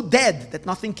thought is so dead that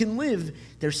nothing can live,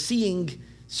 they're seeing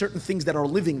certain things that are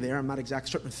living there. I'm not exact,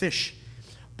 certain fish.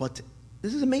 But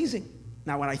this is amazing.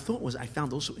 Now, what I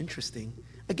found also interesting,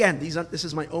 again, this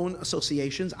is my own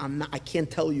associations. I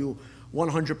can't tell you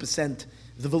 100%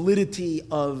 the validity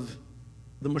of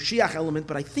the Mashiach element,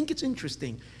 but I think it's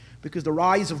interesting because the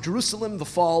rise of Jerusalem, the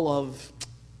fall of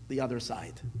the other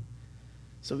side.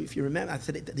 So if you remember, I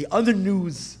said the other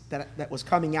news that was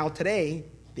coming out today,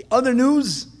 we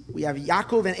have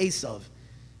Yaakov and Esav,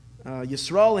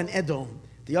 Yisrael and Edom.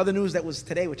 The other news that was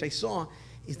today, which I saw,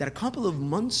 is that a couple of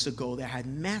months ago there had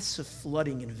massive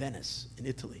flooding in Venice, in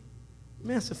Italy.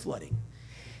 Massive flooding.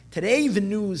 Today the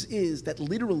news is that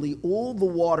literally all the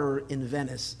water in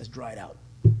Venice has dried out.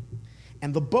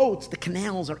 And the boats, the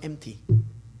canals are empty.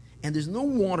 And there's no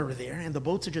water there, and the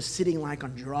boats are just sitting like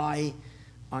on dry.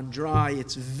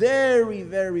 It's very,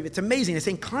 it's amazing. They're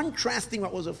saying, contrasting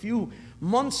what was a few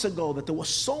months ago, that there was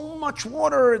so much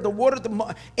water, the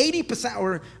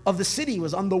 80% of the city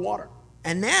was underwater.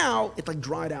 And now it's like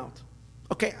dried out.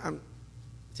 Okay,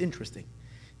 it's interesting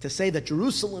to say that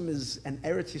Jerusalem and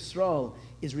Eretz Yisrael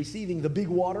is receiving the big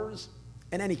waters.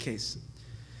 In any case,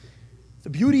 the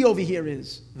beauty over here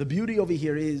is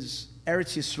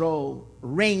Eretz Yisrael,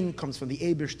 rain comes from the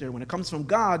Eibishter. When it comes from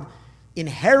God,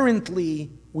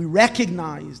 inherently we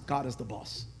recognize God as the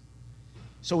boss.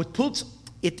 So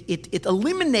it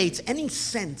eliminates any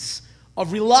sense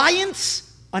of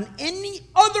reliance on any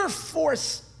other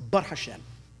force but Hashem.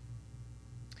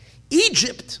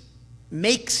 Egypt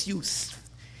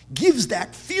gives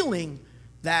that feeling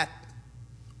that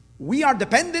we are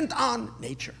dependent on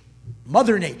nature,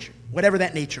 Mother Nature, whatever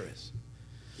that nature is.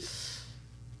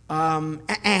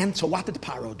 And so what did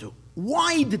Paro do?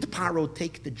 Why did Paro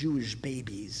take the Jewish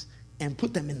babies and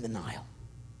put them in the Nile?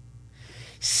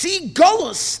 See,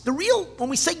 Golus, when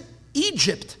we say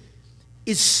Egypt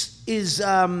is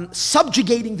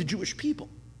subjugating the Jewish people.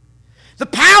 The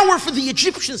power for the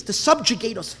Egyptians to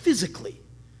subjugate us physically,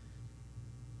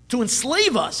 to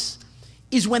enslave us,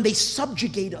 is when they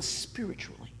subjugate us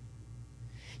spiritually.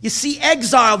 You see,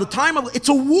 exile, it's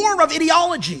a war of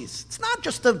ideologies. It's not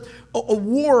just a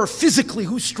war physically,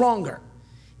 who's stronger.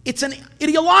 It's an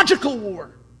ideological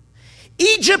war.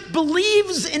 Egypt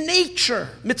believes in nature.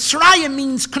 Mitzrayim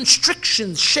means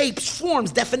constrictions, shapes,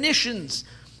 forms, definitions.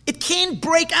 It can't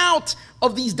break out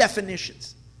of these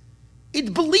definitions.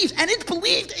 It believes, and it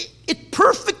believed, it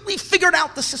perfectly figured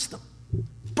out the system.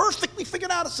 Perfectly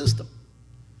figured out a system.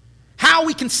 How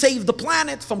we can save the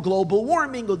planet from global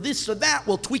warming or this or that.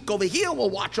 We'll tweak over here, we'll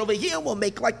watch over here, we'll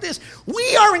make like this.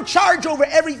 We are in charge over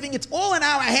everything. It's all in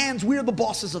our hands. We're the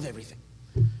bosses of everything.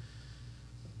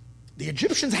 The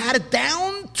Egyptians had it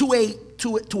down to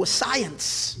a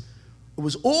science. It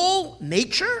was all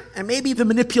nature and maybe the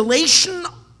manipulation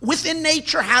within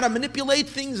nature how to manipulate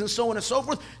things and so on and so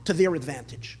forth to their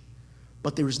advantage.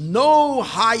 But there is no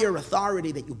higher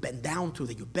authority that you bend down to,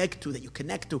 that you beg to, that you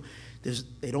connect to.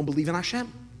 They don't believe in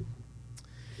Hashem.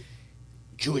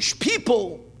 Jewish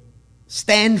people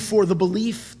stand for the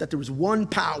belief that there is one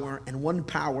power and one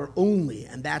power only,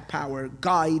 and that power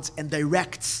guides and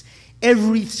directs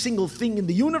every single thing in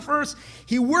the universe.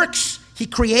 He works, he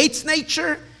creates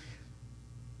nature,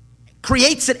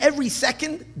 creates it every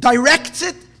second, directs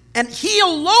it, and he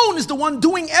alone is the one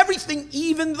doing everything,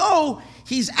 even though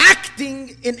he's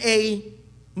acting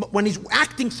when he's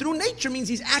acting through nature means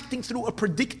he's acting through a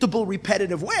predictable,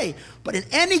 repetitive way. But in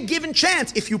any given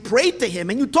chance, if you pray to him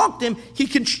and you talk to him, he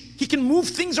can move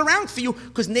things around for you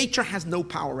because nature has no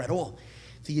power at all.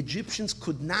 The Egyptians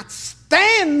could not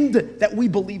stand that we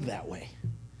believe that way.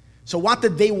 So what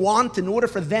did they want in order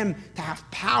for them to have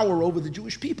power over the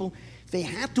Jewish people? They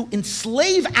had to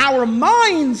enslave our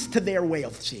minds to their way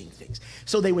of seeing things.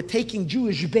 So they were taking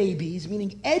Jewish babies,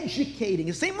 meaning educating.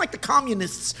 The same like the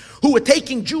communists who were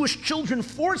taking Jewish children,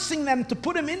 forcing them to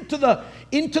put them into the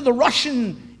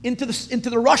Russian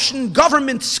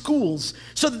government schools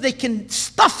so that they can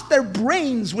stuff their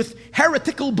brains with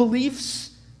heretical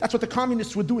beliefs. That's what the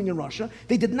communists were doing in Russia.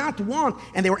 They did not want,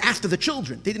 and they were after the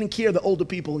children. They didn't care the older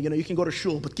people, you can go to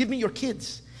shul, but give me your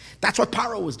kids. That's what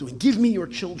Paro was doing. Give me your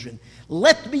children.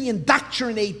 Let me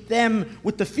indoctrinate them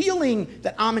with the feeling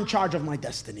that I'm in charge of my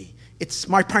destiny. It's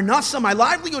my parnasa, my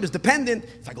livelihood is dependent.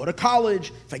 If I go to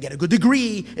college, if I get a good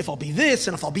degree, if I'll be this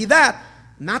and if I'll be that.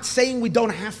 Not saying we don't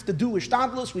have to do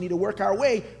ishtadlus, we need to work our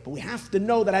way, but we have to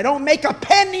know that I don't make a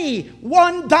penny,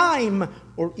 one dime,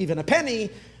 or even a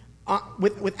penny,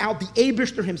 without the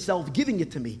Eibishter himself giving it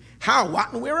to me. How,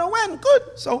 what, and where, and when? Good.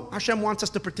 So Hashem wants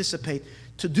us to participate,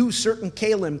 to do certain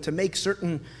kalim, to make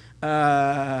certain,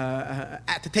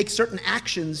 to take certain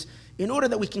actions in order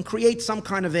that we can create some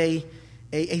kind of a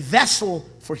vessel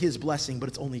for his blessing, but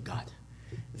it's only God.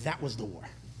 That was the war.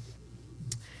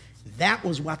 That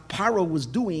was what Paro was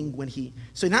doing when he...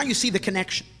 So now you see the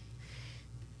connection.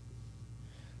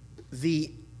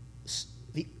 The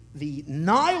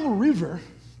Nile River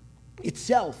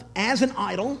itself as an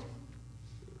idol,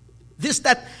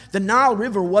 that the Nile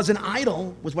River was an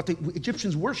idol, was what the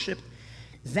Egyptians worshipped,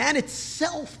 that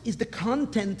itself is the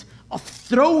content of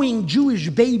throwing Jewish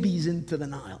babies into the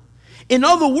Nile. In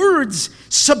other words,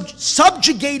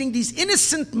 subjugating these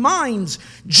innocent minds,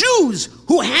 Jews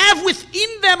who have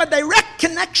within them a direct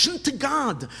connection to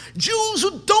God, Jews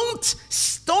who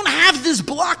don't have this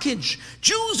blockage,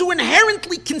 Jews who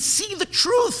inherently can see the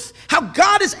truth, how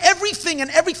God is everything and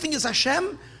everything is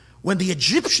Hashem. When the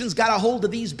Egyptians got a hold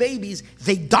of these babies,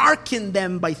 they darkened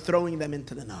them by throwing them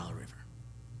into the Nile River.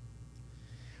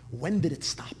 When did it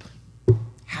stop?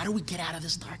 How do we get out of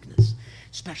this darkness?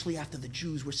 Especially after the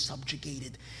Jews were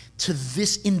subjugated to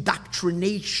this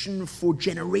indoctrination for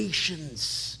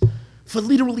generations, for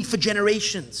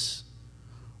generations.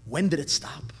 When did it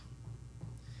stop?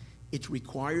 It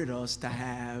required us to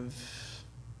have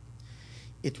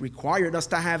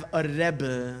a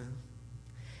Rebbe.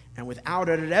 And without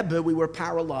a Rebbe, we were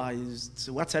paralyzed.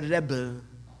 So what's a Rebbe?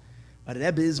 A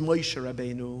Rebbe is Moshe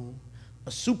Rabbeinu,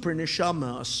 a super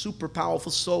neshama, a super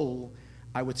powerful soul.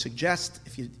 I would suggest,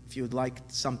 if you would like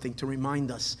something to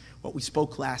remind us, what we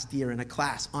spoke last year in a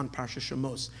class on Parsha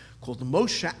Shemos, called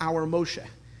Moshe, Our Moshe,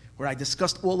 where I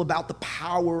discussed all about the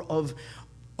power of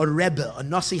a Rebbe, a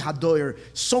Nasi Hadoyer,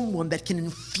 someone that can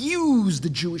infuse the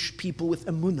Jewish people with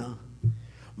emunah.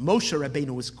 Moshe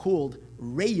Rabbeinu was called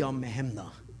Reya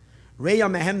Mehemna. Reya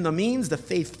Mehemna means the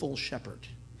faithful shepherd.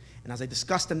 And as I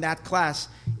discussed in that class,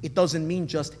 it doesn't mean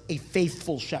just a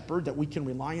faithful shepherd that we can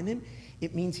rely on him.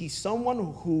 It means he's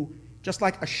someone who, just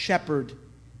like a shepherd,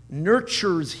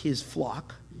 nurtures his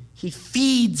flock. He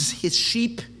feeds his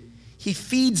sheep. He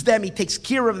feeds them. He takes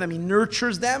care of them. He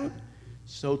nurtures them.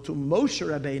 So to Moshe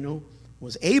Rabbeinu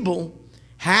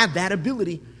had that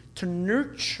ability to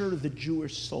nurture the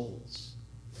Jewish souls,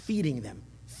 feeding them.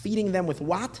 Feeding them with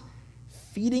what?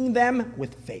 Feeding them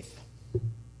with faith.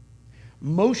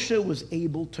 Moshe was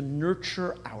able to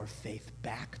nurture our faith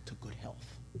back to good health.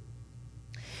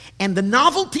 And the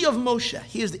novelty of Moshe,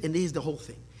 here's the whole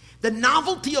thing. The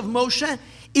novelty of Moshe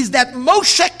is that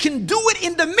Moshe can do it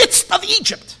in the midst of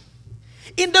Egypt,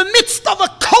 in the midst of a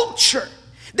culture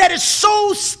that is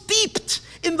so steeped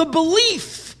in the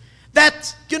belief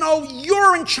that,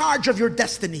 you're in charge of your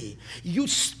destiny. You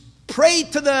pray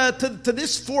to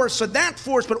this force or that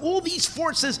force, but all these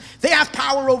forces, they have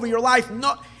power over your life, and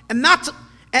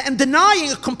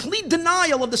denying, a complete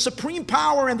denial of the supreme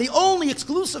power and the only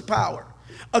exclusive power.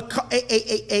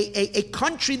 A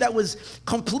country that was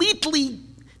completely,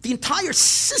 the entire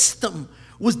system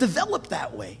was developed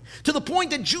that way, to the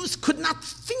point that Jews could not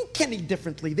think any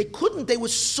differently. They couldn't. They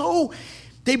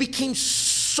became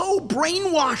so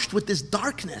brainwashed with this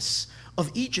darkness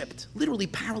of Egypt, literally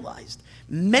paralyzed.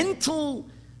 Mental,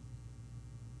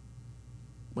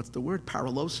 what's the word?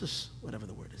 Paralysis? Whatever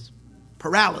the word is.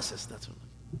 Paralysis, that's what it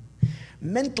is.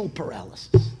 Mental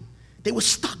paralysis. They were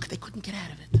stuck. They couldn't get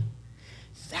out of it.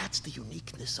 That's the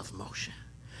uniqueness of Moshe.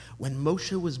 When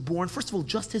Moshe was born, first of all,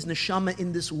 just his neshama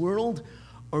in this world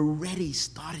already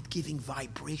started giving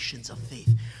vibrations of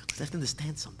faith. Because you have to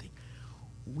understand something.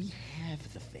 We have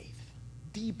the faith.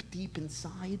 Deep, deep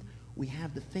inside, we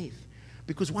have the faith.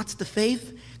 Because what's the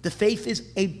faith? The faith is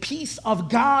a piece of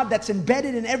God that's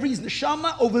embedded in every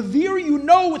neshama. Over there, you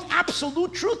know with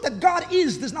absolute truth that God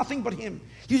is. There's nothing but Him.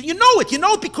 You know it. You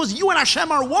know it because you and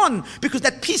Hashem are one. Because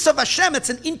that piece of Hashem, it's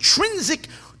an intrinsic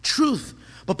truth.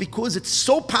 But because it's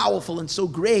so powerful and so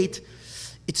great,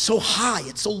 it's so high,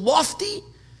 it's so lofty,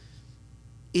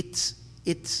 it's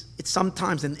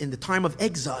sometimes in the time of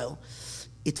exile,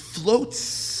 it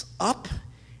floats up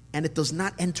and it does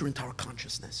not enter into our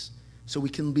consciousness. So we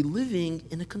can be living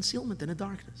in a concealment, in a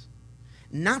darkness.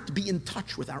 Not be in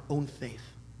touch with our own faith.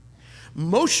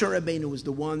 Moshe Rabbeinu is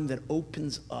the one that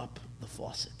opens up the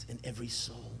faucet in every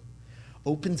soul.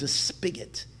 Opens a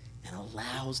spigot and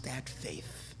allows that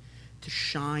faith to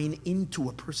shine into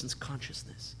a person's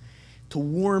consciousness. To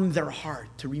warm their heart,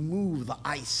 to remove the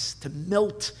ice, to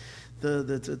melt to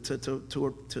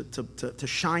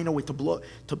shine away, to blow,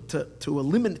 to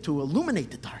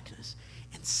illuminate the darkness,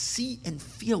 and see and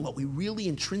feel what we really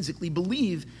intrinsically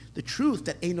believe, the truth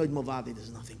that Einoid Movadi,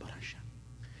 there's nothing but Hashem.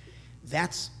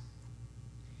 That's,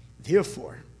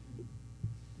 therefore,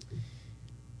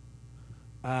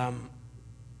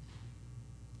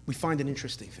 we find an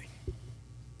interesting thing.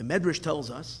 The Medrash tells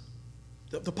us,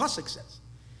 the Pasuk says,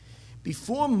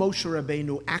 before Moshe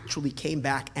Rabbeinu actually came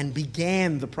back and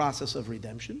began the process of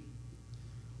redemption,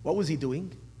 what was he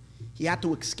doing? He had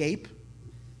to escape,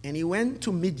 and he went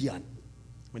to Midian.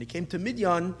 When he came to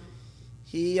Midian,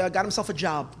 he got himself a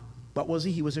job. What was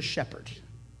he? He was a shepherd.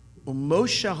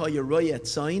 Moshe hayaroya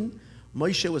tzayin.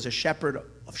 Moshe was a shepherd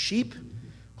of sheep.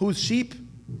 Whose sheep?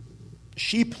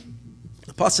 Sheep.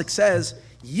 The pasuk says,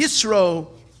 Yisro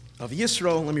of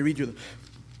Yisro. Let me read you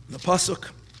the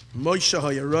pasuk. Moshe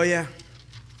hayaroya.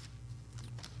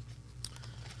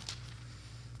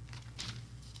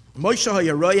 Moshe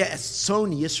hayaroya es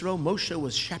tzon Yisro. Moshe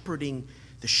was shepherding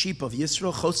the sheep of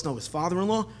Yisro. Chosno, his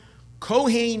father-in-law.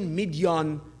 Kohen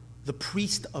Midian, the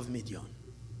priest of Midian.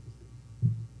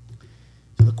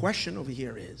 So the question over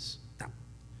here is, now,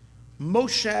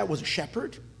 Moshe was a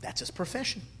shepherd. That's his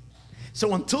profession.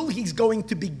 So until he's going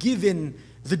to be given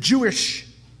his Jewish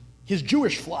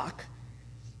flock,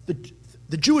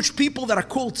 the Jewish people that are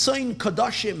called Tzayin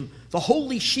Kadashim, the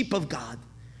holy sheep of God,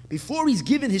 before he's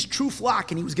given his true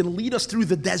flock, and he was going to lead us through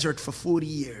the desert for 40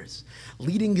 years,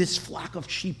 leading this flock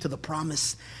of sheep to the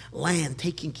promised land,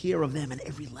 taking care of them at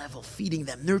every level, feeding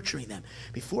them, nurturing them.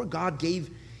 Before God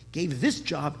gave this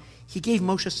job, he gave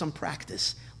Moshe some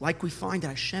practice. Like we find that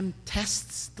Hashem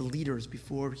tests the leaders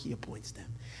before he appoints them.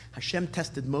 Hashem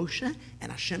tested Moshe,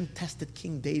 and Hashem tested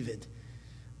King David.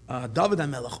 David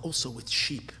HaMelech also with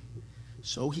sheep.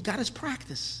 So he got his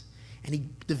practice. And he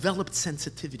developed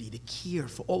sensitivity, the care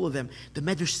for all of them. The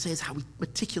Medrash says how he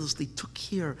meticulously took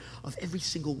care of every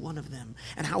single one of them.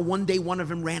 And how one day one of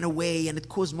them ran away and it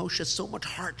caused Moshe so much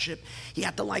hardship. He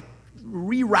had to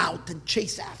reroute and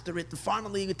chase after it. And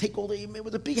finally he would take it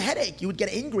was a big headache. You would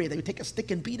get angry. They would take a stick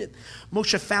and beat it.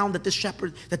 Moshe found that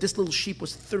this little sheep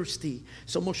was thirsty.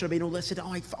 So Moshe Rabbeinu said,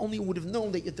 I only would have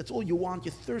known that that's all you want.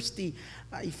 You're thirsty.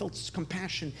 He felt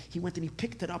compassion. He went and he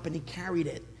picked it up and he carried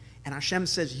it. And Hashem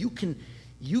says, you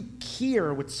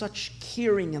care with such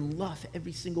caring and love for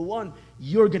every single one,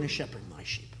 you're going to shepherd my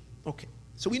sheep. Okay.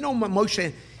 So we know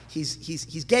Moshe,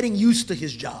 he's getting used to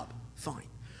his job. Fine.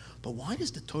 But why does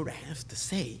the Torah have to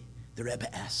say, the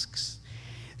Rebbe asks,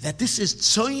 that this is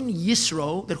Tzoyin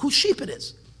Yisro, that whose sheep it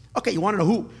is? Okay, you want to know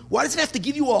who? Why does it have to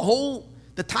give you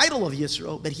the title of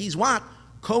Yisro, that he's what?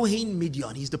 Kohen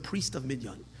Midian. He's the priest of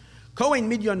Midian. Kohen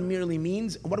Midian merely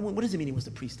means, what does it mean he was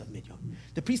the priest of Midian?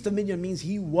 The priest of Midian means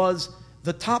he was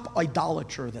the top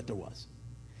idolater that there was.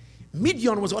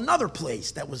 Midian was another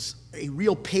place that was a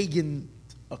real pagan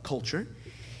culture,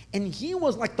 and he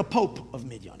was like the Pope of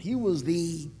Midian. He was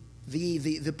the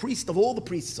priest of all the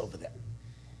priests over there.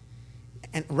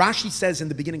 And Rashi says in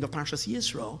the beginning of Parshas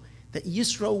Yisro that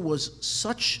Yisro was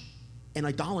such an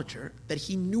idolater that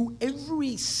he knew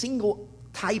every single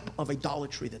type of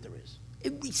idolatry that there is.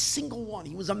 Every single one.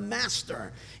 He was a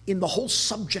master in the whole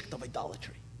subject of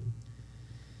idolatry.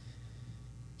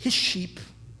 His sheep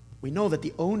We know that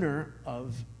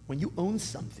when you own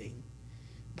something,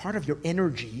 part of your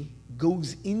energy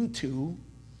goes into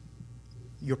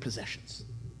your possessions.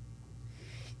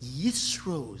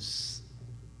 Yisro's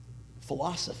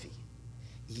philosophy,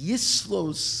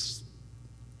 Yisro's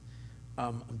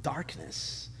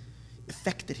darkness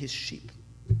affected his sheep.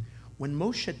 When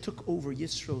Moshe took over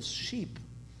Yisro's sheep,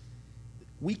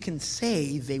 we can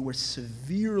say they were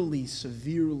severely,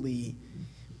 severely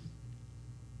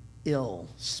ill,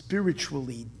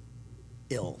 spiritually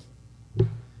ill.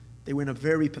 They were in a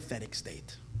very pathetic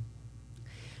state.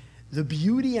 The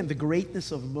beauty and the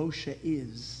greatness of Moshe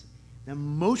is that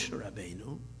Moshe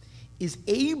Rabbeinu is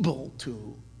able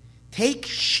to take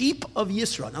sheep of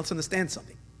Yisro. Now let's understand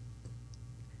something.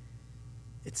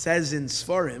 It says in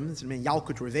Sfarim, it's in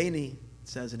Yalkut Reveni, it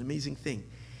says an amazing thing.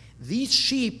 These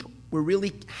sheep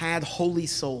had holy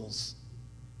souls.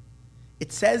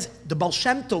 It says, the Baal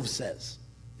Shem Tov says,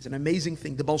 it's an amazing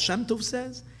thing. The Baal Shem Tov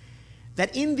says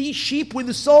that in these sheep were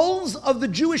the souls of the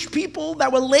Jewish people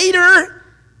that were later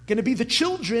going to be the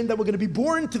children that were going to be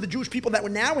born to the Jewish people that were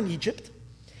now in Egypt.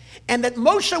 And that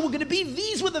Moshe were going to be,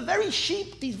 these were the very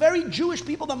sheep, these very Jewish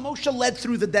people that Moshe led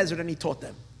through the desert and he taught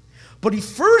them. But he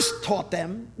first taught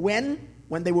them when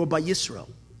they were by Yisro.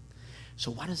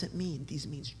 So what does it mean? These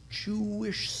means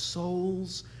Jewish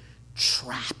souls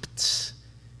trapped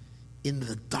in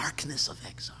the darkness of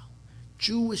exile.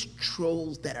 Jewish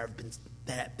trolls that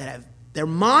have their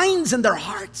minds and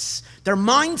their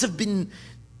minds have been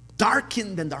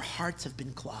darkened and their hearts have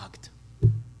been clogged.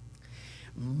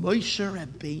 Moshe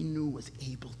Rabbeinu was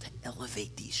able to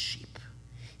elevate these sheep.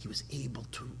 He was able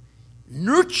to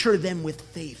nurture them with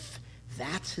faith.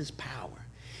 That's his power.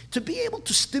 To be able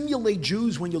to stimulate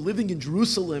Jews when you're living in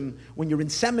Jerusalem, when you're in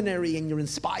seminary and you're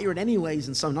inspired anyways,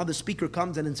 and some other speaker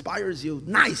comes and inspires you,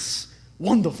 nice,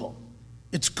 wonderful,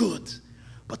 it's good.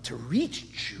 But to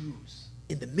reach Jews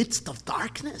in the midst of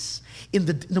darkness, in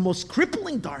the most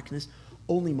crippling darkness,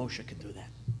 only Moshe can do that.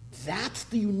 That's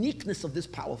the uniqueness of this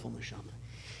powerful neshama.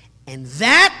 And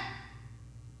that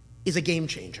is a game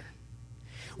changer.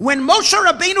 When Moshe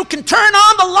Rabbeinu can turn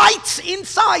on the lights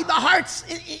inside the hearts,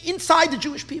 inside the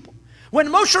Jewish people. When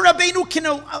Moshe Rabbeinu can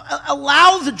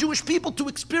allow the Jewish people to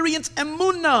experience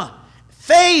emunah,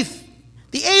 faith,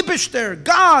 the Eibishter,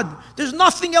 God. There's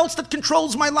nothing else that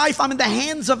controls my life. I'm in the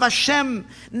hands of Hashem,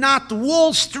 not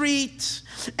Wall Street,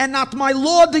 and not my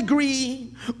law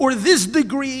degree, or this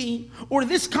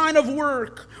kind of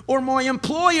work, or my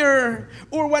employer,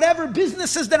 or whatever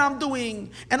businesses that I'm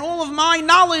doing, and all of my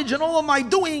knowledge, and all of my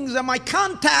doings, and my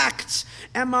contacts,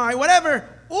 and my whatever.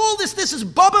 All this is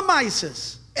Baba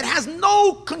Maisis. It has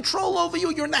no control over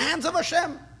you. You're in the hands of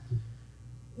Hashem.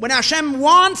 When Hashem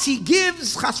wants, He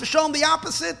gives. Chas v'shalom, the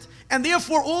opposite. And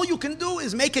therefore, all you can do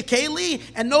is make a keli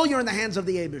and know you're in the hands of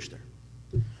the Eibishter.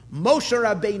 Moshe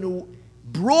Rabbeinu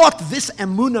brought this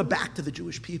emunah back to the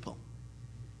Jewish people.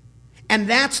 And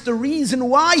that's the reason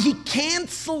why he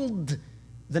canceled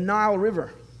the Nile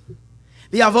River.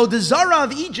 The Avodah Zarah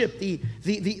of Egypt, the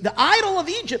idol of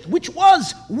Egypt, which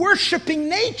was worshiping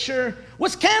nature,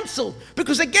 was canceled.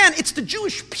 Because again, it's the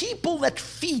Jewish people that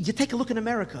feed. You take a look in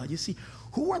America, you see,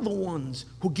 who are the ones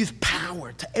who give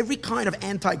power to every kind of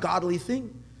anti-godly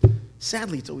thing?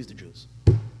 Sadly, it's always the Jews.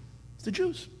 It's the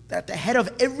Jews. They're at the head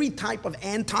of every type of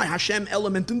anti-Hashem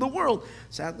element in the world.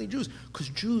 Sadly, Jews. Because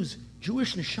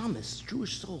Jewish neshamas,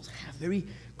 Jewish souls have very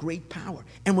great power.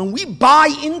 And when we buy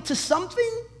into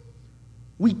something,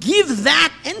 we give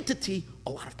that entity a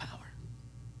lot of power.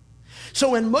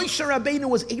 So when Moshe Rabbeinu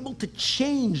was able to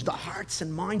change the hearts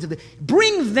and minds of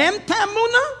bring them to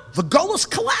Emunah, the Golus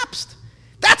collapsed.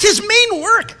 That's his main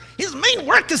work. His main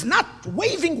work is not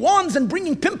waving wands and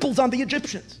bringing pimples on the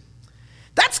Egyptians.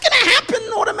 That's going to happen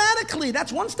automatically.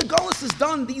 That's once the Golus is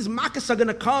done, these makas are going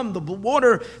to come. The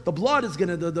water is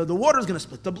going to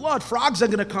split. The blood, frogs are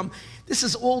going to come. This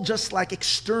is all just like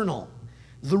external.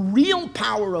 The real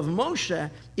power of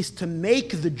Moshe is to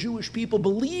make the Jewish people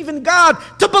believe in God,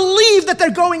 to believe that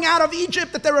they're going out of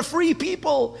Egypt, that they're a free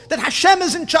people, that Hashem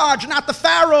is in charge, not the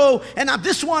Pharaoh, and not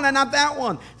this one, and not that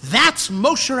one. That's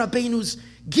Moshe Rabbeinu's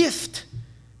gift.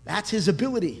 That's his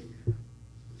ability.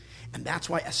 And that's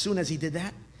why as soon as he did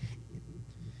that,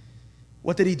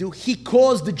 what did he do? He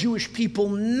caused the Jewish people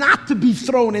not to be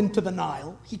thrown into the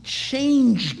Nile. He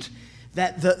changed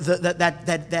that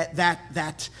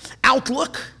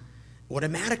outlook.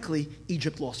 Automatically,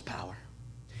 Egypt lost power.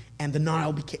 And the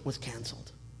Nile was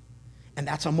canceled. And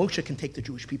that's how Moshe can take the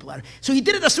Jewish people out. So he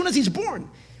did it as soon as he's born.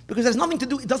 Because it has nothing to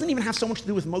do, it doesn't even have so much to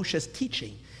do with Moshe's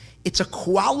teaching. It's a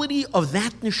quality of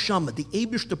that neshama. The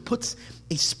Eibishter puts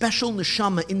a special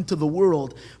neshama into the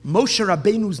world, Moshe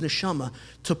Rabbeinu's neshama,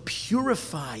 to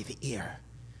purify the air,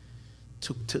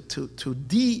 to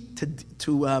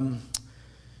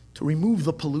remove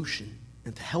the pollution,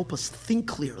 and to help us think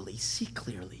clearly, see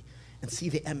clearly, and see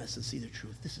the emes and see the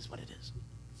truth. This is what it is.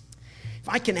 If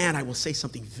I can add, I will say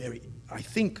something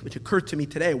which occurred to me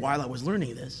today while I was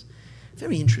learning this,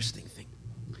 very interesting thing.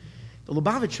 The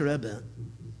Lubavitcher Rebbe,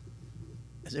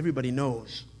 as everybody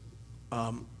knows,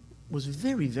 was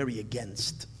very, very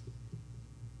against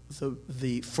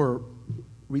for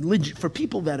religion, for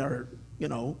people that are,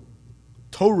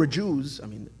 Torah Jews. I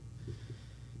mean,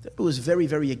 it was very,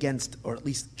 very against, or at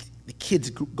least the kids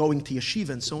going to yeshiva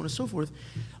and so on and so forth,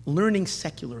 learning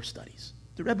secular studies.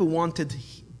 The Rebbe wanted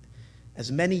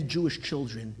as many Jewish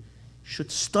children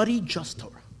should study just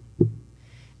Torah.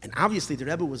 And obviously the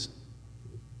Rebbe was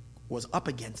up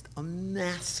against a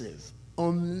massive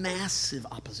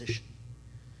opposition.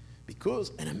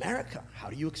 Because in America, how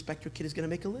do you expect your kid is going to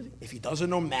make a living? If he doesn't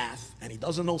know math and he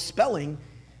doesn't know spelling,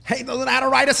 he doesn't know how to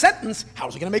write a sentence, how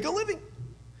is he going to make a living?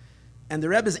 And the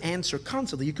Rebbe's answer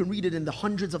constantly, you can read it in the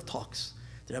hundreds of talks.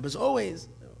 The Rebbe's always,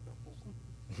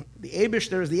 the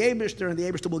Eibishter is the Eibishter, and the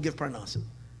Eibishter will give parnasim.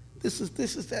 This is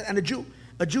that. And a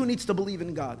Jew needs to believe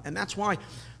in God. And that's why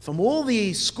from all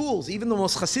the schools, even the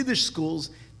most Hasidic schools,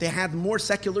 they had more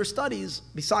secular studies,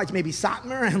 besides maybe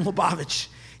Satmar and Lubavitch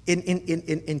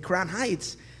in Crown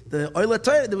Heights. The Oile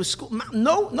Torah, there was school,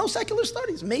 no secular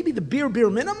studies. Maybe the beer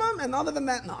minimum, and other than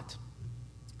that, not.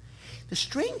 The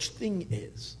strange thing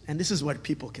is, and this is what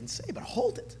people can say, but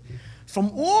hold it.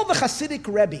 From all the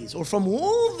Hasidic Rebbes, or from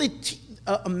all the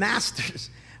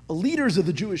masters, leaders of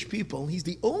the Jewish people, he's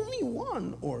the only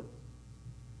one, or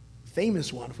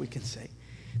famous one, if we can say,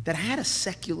 that had a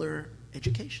secular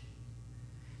education,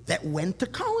 that went to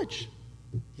college.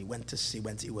 He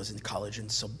was in college in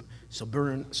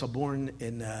Sorbonne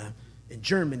in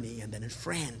Germany, and then in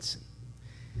France.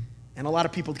 And a lot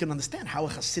of people can understand how a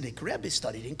Hasidic Rebbe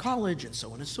studied in college, and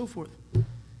so on and so forth.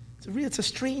 It's a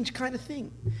strange kind of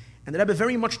thing. And the Rebbe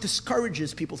very much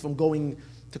discourages people from going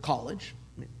to college.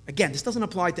 Again, this doesn't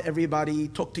apply to everybody.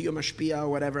 Talk to your mashpia or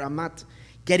whatever. I'm not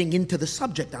getting into the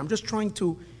subject. I'm just trying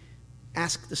to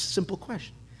ask this simple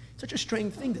question. Such a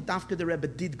strange thing that Dafka the Rebbe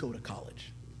did go to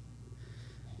college.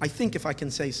 I think if I can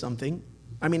say something,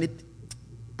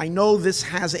 I know this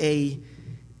has a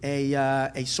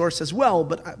source as well,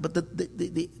 but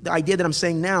the idea that I'm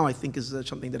saying now, I think, is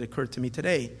something that occurred to me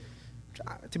today.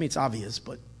 To me, it's obvious,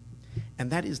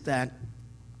 and that is that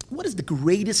what is the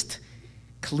greatest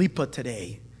klipa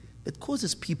today that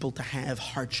causes people to have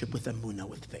hardship with emunah,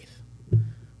 with faith?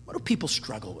 What do people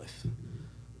struggle with?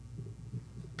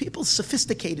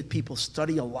 Sophisticated people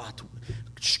study a lot,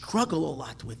 struggle a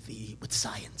lot with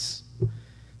science.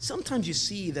 Sometimes you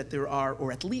see that there are,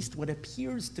 or at least what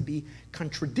appears to be,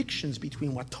 contradictions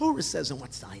between what Torah says and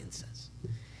what science says.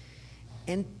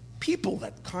 And people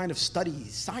that kind of study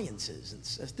sciences and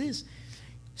says this,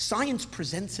 science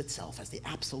presents itself as the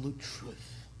absolute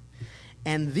truth.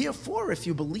 And therefore, if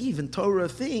you believe in Torah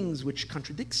things which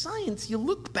contradict science, you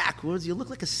look backwards, you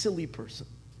look like a silly person.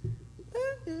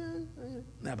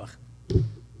 Never.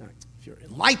 If you're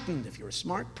enlightened, if you're a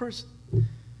smart person.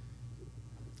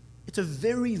 It's a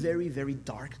very, very, very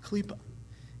dark klipa.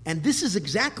 And this is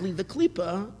exactly the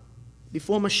klipa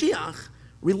before Mashiach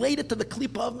related to the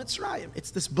klipa of Mitzrayim.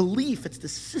 It's this belief, it's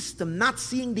this system, not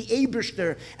seeing the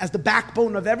Eibishter as the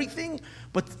backbone of everything,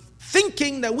 but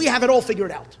thinking that we have it all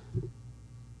figured out.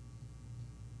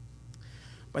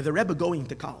 By the Rebbe going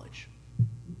to college,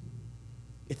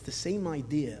 it's the same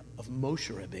idea of Moshe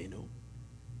Rabbeinu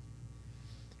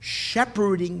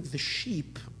shepherding the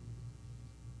sheep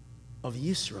of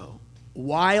Yisro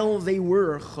while they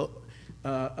were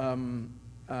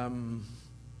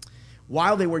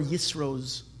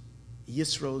Yisro's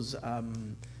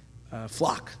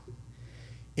flock.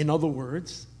 In other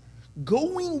words,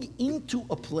 going into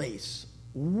a place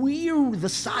where the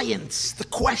science, the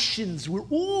questions, where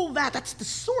all that's the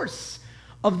source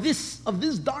of this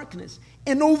darkness,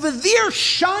 and over there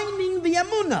shining the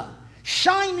emunah,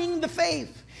 shining the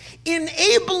faith,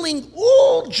 enabling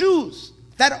all Jews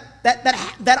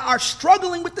that are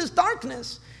struggling with this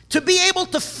darkness to be able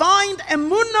to find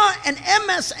emunah and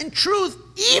emes and truth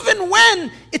even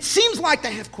when it seems like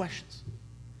they have questions.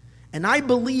 And I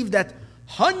believe that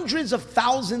hundreds of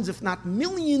thousands, if not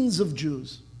millions of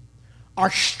Jews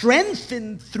are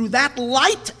strengthened through that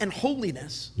light and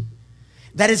holiness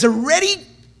that is already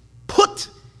put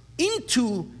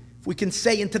into, if we can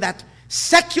say, into that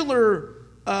secular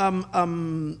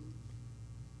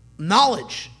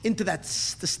knowledge, into the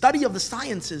study of the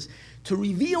sciences, to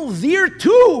reveal there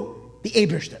too the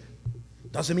Eibishter.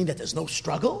 Doesn't mean that there's no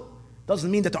struggle.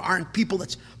 Doesn't mean that there aren't people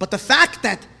but the fact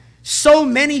that so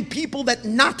many people that,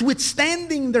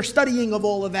 notwithstanding their studying of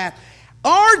all of that,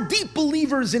 are deep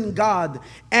believers in God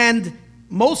and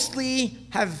mostly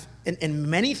have, in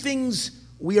many things,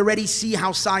 we already see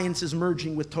how science is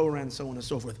merging with Torah and so on and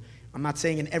so forth. I'm not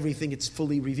saying in everything it's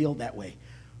fully revealed that way.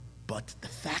 But the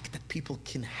fact that people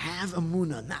can have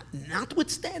emunah,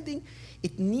 notwithstanding,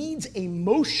 it needs a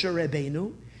Moshe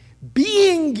Rabbeinu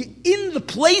being in the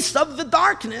place of the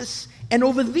darkness and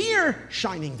over there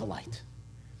shining the light.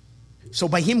 So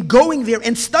by him going there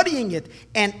and studying it,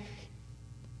 and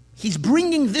he's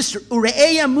bringing this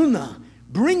Urei Emunah,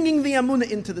 bringing the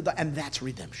Emunah into the dark, and that's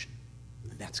redemption.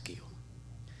 And that's Giyul.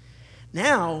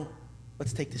 Now,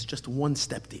 let's take this just one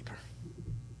step deeper.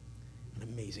 An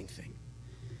amazing thing.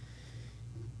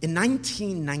 In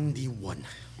 1991,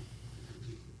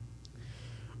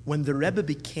 when the Rebbe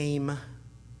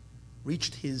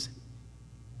reached his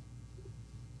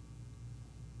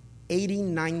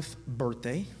 89th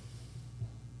birthday,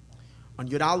 on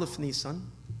Yud Aleph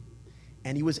Nisan,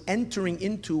 and he was entering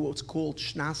into what's called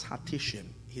Shnas HaTishim,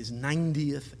 his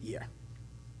 90th year.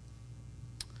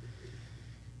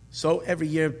 So every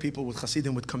year, people with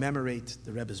Hasidim would commemorate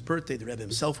the Rebbe's birthday. The Rebbe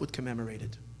himself would commemorate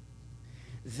it.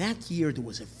 That year, there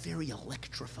was a very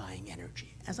electrifying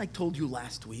energy. As I told you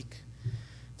last week,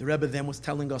 the Rebbe then was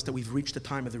telling us that we've reached the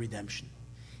time of the redemption.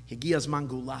 Higi Azman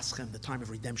Gulaschem, the time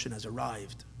of redemption has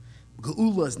arrived.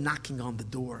 Geula is knocking on the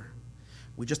door.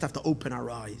 We just have to open our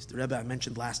eyes. The Rebbe I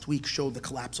mentioned last week showed the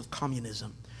collapse of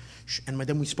communism. And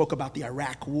then we spoke about the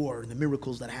Iraq War and the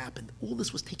miracles that happened. All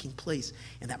this was taking place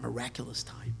in that miraculous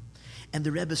time. And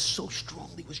the Rebbe so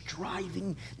strongly was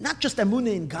driving not just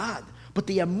emunah in God, but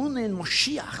the emunah in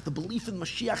Mashiach, the belief in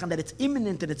Mashiach, and that it's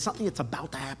imminent and it's something that's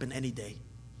about to happen any day.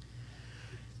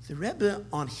 The Rebbe,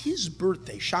 on his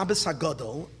birthday, Shabbos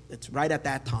HaGadol, it's right at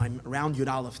that time, around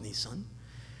Yud Aleph Nisan,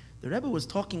 the Rebbe was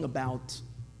talking about,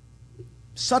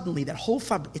 suddenly, that whole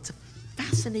it's a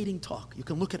fascinating talk. You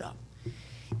can look it up.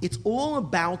 It's all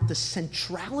about the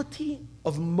centrality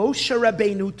of Moshe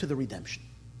Rabbeinu to the redemption.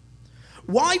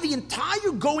 Why the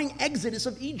entire going exodus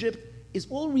of Egypt is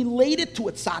all related to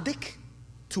a tzaddik,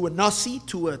 to a nasi,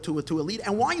 to a leader,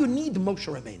 and why you need Moshe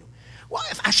Rabbeinu. Well,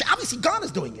 if obviously God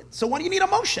is doing it, so why do you need a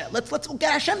Moshe? Let's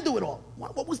get Hashem do it all.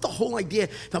 What was the whole idea?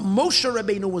 That Moshe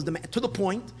Rabbeinu was the man, to the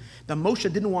point that Moshe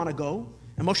didn't want to go,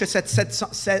 and Moshe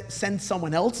said send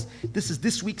someone else. This is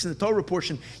this week's in the Torah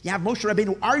portion. You have Moshe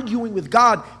Rabbeinu arguing with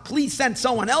God, please send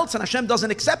someone else, and Hashem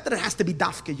doesn't accept it, it has to be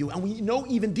dafka you. And we know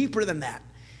even deeper than that.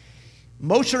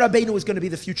 Moshe Rabbeinu is going to be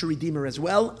the future Redeemer as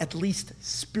well, at least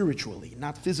spiritually,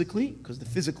 not physically, because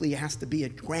physically he has to be a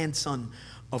grandson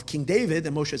of King David,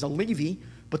 and Moshe is a Levi,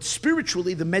 but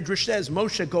spiritually the Medrash says,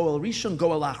 Moshe go el Rishon,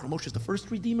 go el Achar. Moshe is the first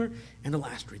Redeemer and the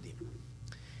last Redeemer.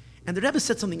 And the Rebbe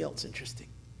said something else interesting.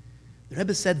 The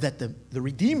Rebbe said that the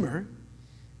Redeemer,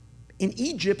 in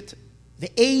Egypt,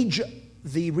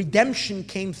 the redemption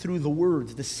came through the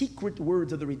words. The secret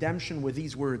words of the redemption were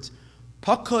these words,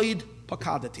 Pakoid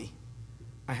Pakadati.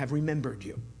 I have remembered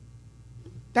you.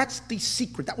 That's the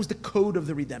secret. That was the code of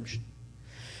the redemption.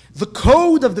 The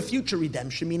code of the future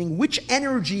redemption, meaning which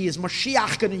energy is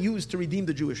Mashiach going to use to redeem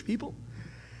the Jewish people?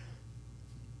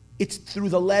 It's through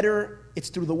the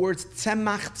words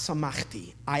Tzemach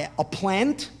Tzamachti. A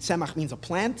plant, Tzemach means a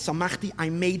plant, Tzamachti, I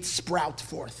made sprout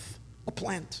forth. A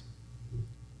plant.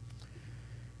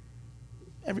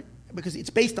 Because it's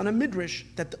based on a midrash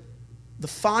that the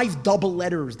 5 double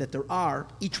letters that there are,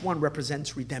 each one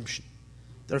represents redemption.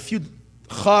 There are a few,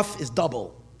 Chaf is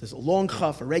double. There's a long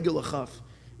Chaf, a regular Chaf.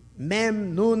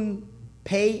 Mem, Nun,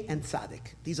 Pei, and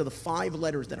Tzadik. These are the 5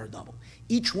 letters that are double.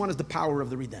 Each one is the power of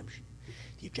the redemption.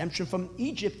 The redemption from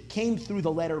Egypt came through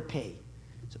the letter Pei.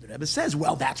 So the Rebbe says,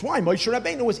 well, that's why Moshe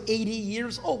Rabbeinu was 80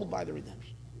 years old by the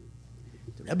redemption.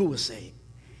 The Rebbe was saying,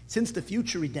 since the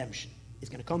future redemption is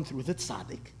going to come through the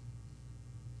Tzadik,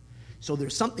 so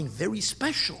there's something very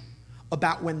special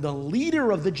about when the leader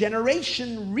of the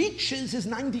generation reaches his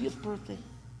 90th birthday.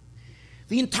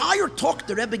 The entire talk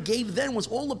the Rebbe gave then was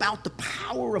all about the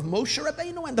power of Moshe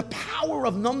Rabbeinu and the power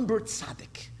of of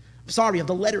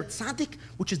the letter Tzaddik,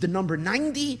 which is the number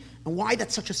 90, and why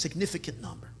that's such a significant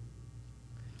number.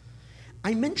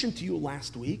 I mentioned to you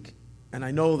last week, and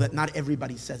I know that not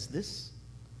everybody says this,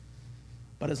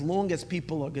 but as long as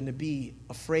people are going to be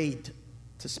afraid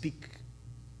to speak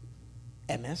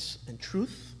emes and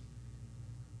truth,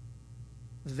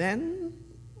 then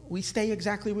we stay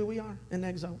exactly where we are, in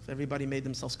exile. If everybody made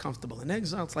themselves comfortable in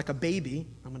exile, it's like a baby.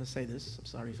 I'm going to say this, I'm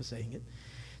sorry for saying it.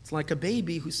 It's like a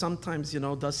baby who sometimes,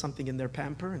 does something in their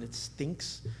pamper and it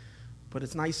stinks, but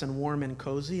it's nice and warm and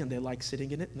cozy and they like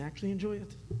sitting in it and actually enjoy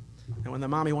it. And when the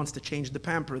mommy wants to change the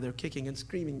pamper, they're kicking and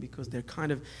screaming because they're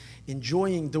kind of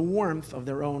enjoying the warmth of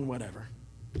their own whatever.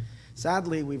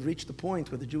 Sadly, we've reached the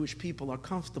point where the Jewish people are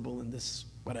comfortable in this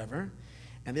whatever,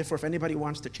 and therefore if anybody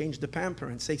wants to change the pamper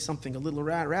and say something a little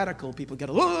radical, people get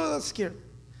a little scared.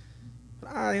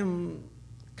 But I am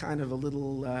kind of a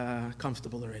little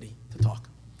comfortable already to talk.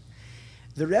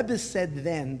 The Rebbe said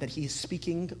then that he is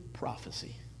speaking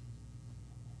prophecy.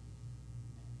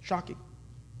 Shocking.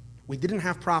 We didn't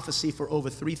have prophecy for over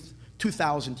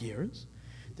 2,000 years.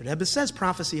 The Rebbe says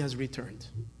prophecy has returned.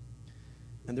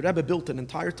 And the Rebbe built an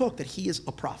entire talk that he is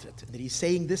a prophet, and that he's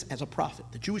saying this as a prophet.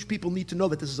 The Jewish people need to know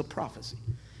that this is a prophecy.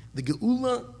 The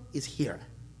Geula is here.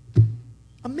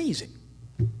 Amazing.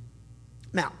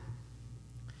 Now,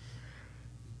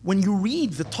 when you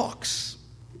read the talks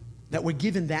that were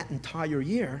given that entire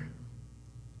year,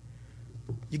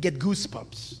 you get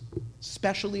goosebumps,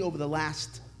 especially over the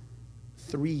last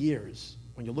 3 years.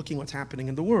 When you're looking what's happening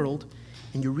in the world,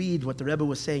 and you read what the Rebbe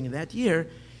was saying in that year,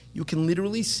 you can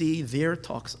literally see their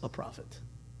talks a prophet.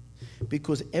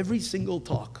 Because every single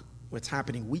talk, what's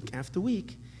happening week after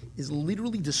week, is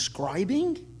literally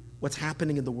describing what's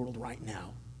happening in the world right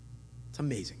now. It's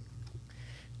amazing.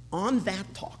 On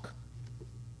that talk,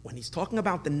 when he's talking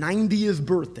about the 90th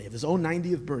birthday, of his own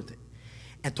 90th birthday,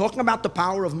 and talking about the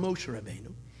power of Moshe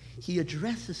Rabbeinu, he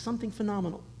addresses something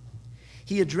phenomenal.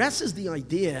 He addresses the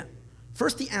idea,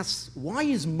 first he asks, why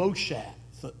is Moshe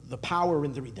the power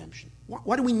in the redemption?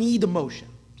 Why do we need a Moshe?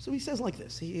 So he says like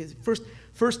this. He is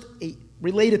first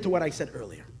related to what I said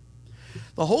earlier.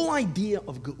 The whole idea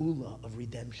of Geula, of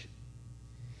redemption,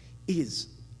 is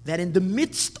that in the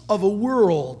midst of a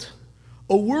world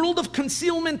of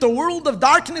concealment, a world of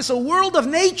darkness, a world of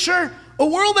nature, a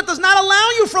world that does not allow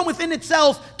you from within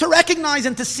itself to recognize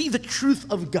and to see the truth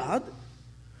of God,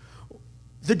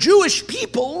 the Jewish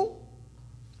people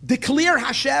declare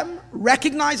Hashem,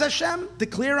 recognize Hashem,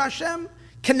 declare Hashem,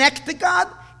 connect to God,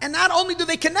 and not only do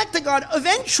they connect to God,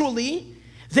 eventually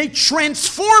they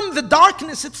transform the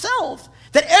darkness itself,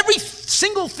 that every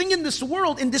single thing in this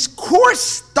world, in this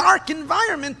coarse, dark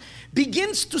environment,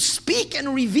 begins to speak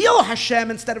and reveal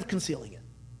Hashem instead of concealing it.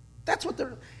 That's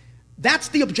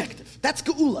the objective. That's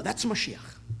Geula, that's Mashiach.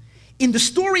 In the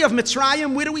story of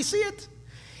Mitzrayim, where do we see it?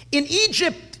 In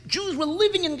Egypt, Jews were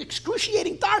living in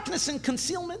excruciating darkness and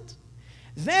concealment.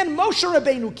 Then Moshe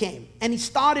Rabbeinu came, and he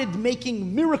started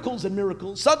making miracles and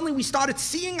miracles. Suddenly we started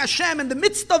seeing Hashem in the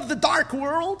midst of the dark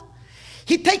world.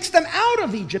 He takes them out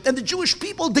of Egypt, and the Jewish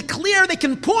people declare, they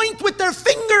can point with their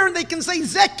finger, and they can say,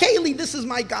 Zeh Keli, this is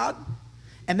my God.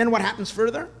 And then what happens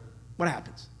further? What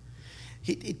happens?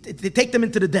 They take them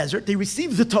into the desert, they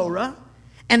receive the Torah,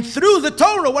 and through the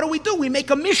Torah, what do? We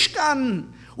make a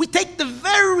Mishkan. We take the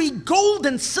very gold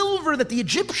and silver that the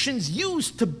Egyptians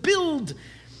used to build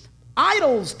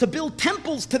idols, to build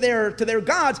temples to their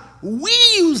gods. We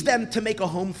use them to make a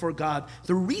home for God.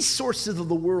 The resources of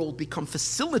the world become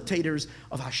facilitators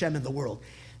of Hashem in the world.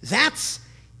 That's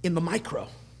in the micro.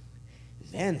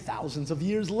 Then, thousands of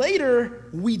years later,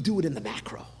 we do it in the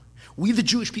macro. We, the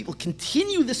Jewish people,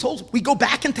 continue this we go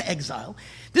back into exile.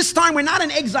 This time, we're not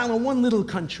in exile in one little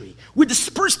country. We're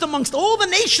dispersed amongst all the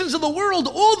nations of the world,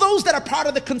 all those that are part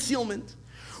of the concealment.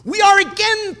 We are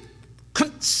again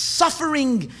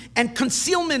suffering and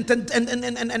concealment,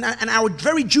 and our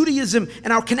very Judaism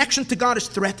and our connection to God is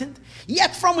threatened.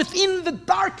 Yet from within the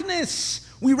darkness,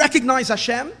 we recognize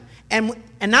Hashem, and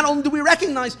not only do we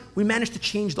recognize, we manage to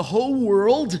change the whole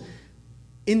world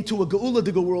into a Geula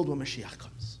Diga world where Mashiach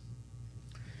comes.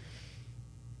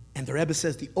 And the Rebbe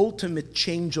says the ultimate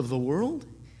change of the world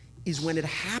is when it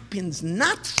happens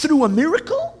not through a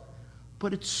miracle,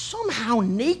 but it's somehow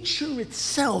nature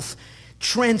itself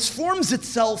transforms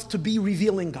itself to be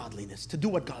revealing godliness, to do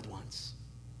what God wants.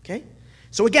 Okay?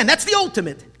 So again, that's the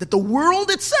ultimate, that the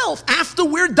world itself, after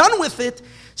we're done with it,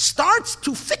 starts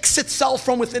to fix itself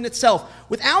from within itself.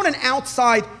 Without an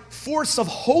outside force of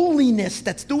holiness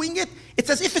that's doing it, it's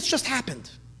as if it's just happened.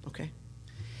 Okay?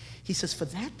 He says, for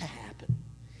that to happen,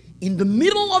 in the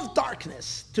middle of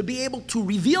darkness, to be able to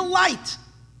reveal light,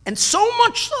 and so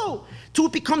much so, to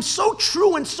become so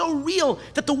true and so real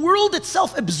that the world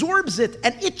itself absorbs it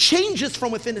and it changes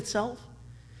from within itself.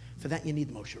 For that you need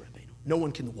Moshe Rabbeinu. No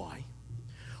one can. Why?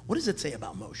 What does it say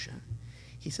about Moshe?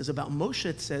 He says about Moshe,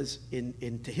 it says in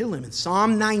Tehillim, in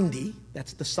Psalm 90,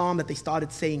 that's the psalm that they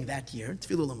started saying that year,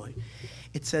 Tfilah L'Moshe.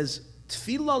 It says,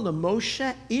 Tfilah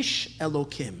L'Moshe Ish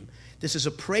Elokim. This is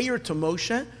a prayer to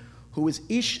Moshe, who is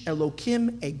Ish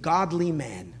Elokim, a godly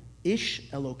man. Ish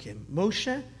Elokim.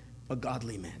 Moshe, a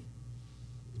godly man.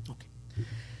 Okay.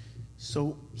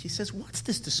 So he says, what's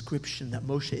this description that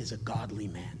Moshe is a godly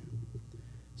man?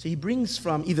 So he brings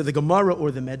from either the Gemara or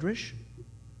the Medrash,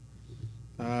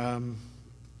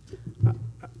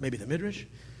 maybe the Midrash,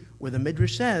 where the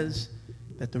Midrash says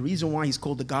that the reason why he's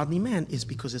called a godly man is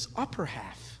because his upper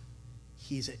half,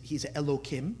 he's a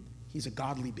Elokim, he's a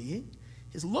godly being.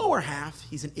 His lower half,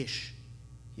 he's an Ish,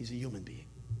 he's a human being.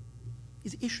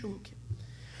 He's Ish Elokim.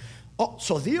 Oh,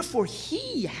 so therefore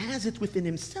he has it within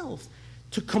himself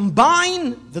to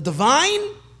combine the divine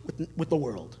with the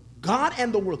world, God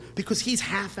and the world, because he's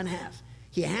half and half.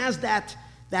 He has that's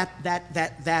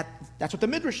what the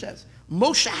Midrash says.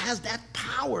 Moshe has that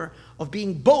power of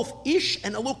being both Ish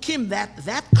and Elokim.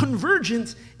 That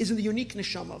convergence is in the unique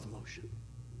neshama of Moshe.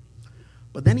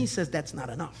 But then he says that's not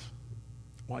enough.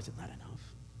 Why is it not enough?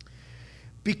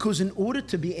 Because in order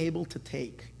to be able to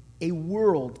take a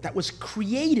world that was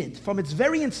created from its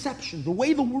very inception, the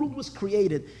way the world was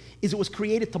created is it was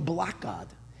created to block God.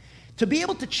 To be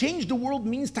able to change the world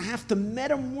means to have to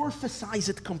metamorphosize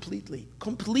it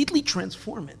completely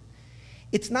transform it.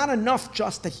 It's not enough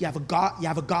just that you have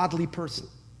a godly person.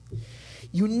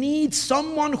 You need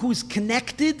someone who's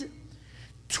connected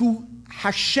to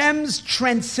Hashem's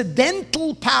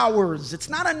transcendental powers. It's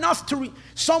not enough to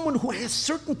someone who has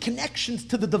certain connections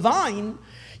to the divine.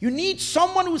 You need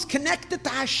someone who's connected to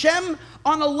Hashem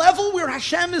on a level where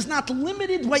Hashem is not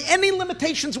limited by any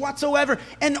limitations whatsoever.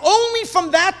 And only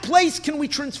from that place can we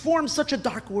transform such a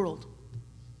dark world.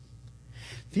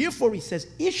 Therefore, he says,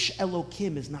 Ish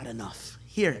Elokim is not enough.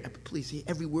 Here, please,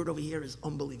 every word over here is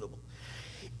unbelievable.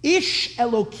 Ish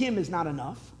Elokim is not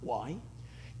enough. Why?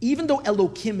 Even though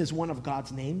Elokim is one of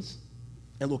God's names,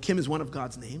 but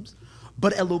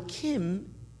Elokim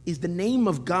is the name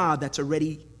of God that's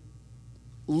already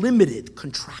limited,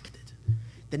 contracted.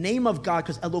 The name of God,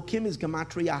 because Elokim is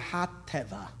Gematria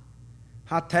HaTeva.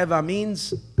 HaTeva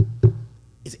means,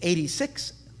 is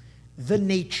 86, the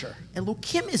nature.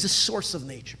 Elokim is a source of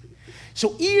nature.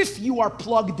 So if you are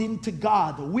plugged into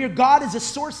God, where God is a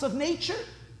source of nature,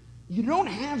 you don't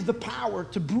have the power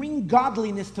to bring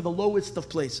godliness to the lowest of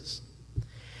places.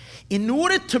 In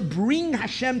order to bring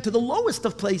Hashem to the lowest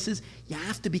of places, you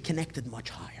have to be connected much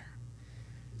higher.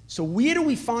 So where do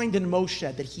we find in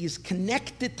Moshe that he is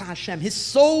connected to Hashem? His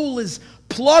soul is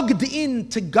plugged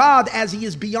into God as he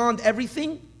is beyond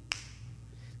everything.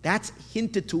 That's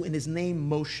hinted to in his name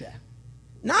Moshe.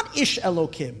 Not Ish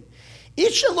Elokim.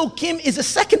 Ish Elokim is a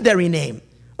secondary name.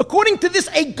 According to this,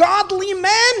 a godly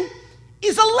man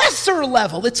is a lesser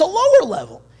level. It's a lower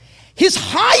level. His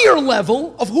higher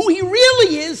level of who he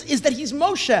really is that he's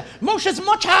Moshe. Moshe is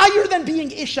much higher than being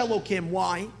Ish Elokim.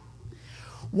 Why?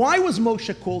 Why was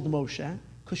Moshe called Moshe?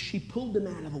 Because she pulled him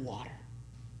out of the water.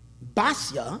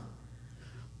 Basya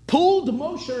pulled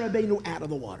Moshe Rabbeinu out of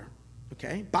the water.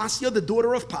 Okay? Basya, the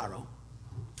daughter of Paro.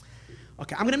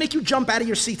 Okay, I'm going to make you jump out of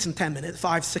your seats in 10 minutes,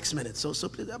 5-6 minutes.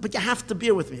 But you have to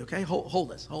bear with me, okay? Hold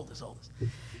this.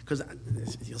 Because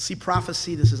you'll see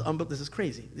prophecy. This is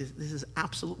crazy. This is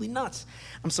absolutely nuts.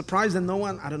 I'm surprised that no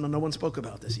one spoke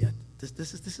about this yet. This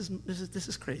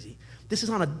is crazy. This is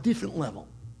on a different level,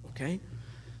 okay?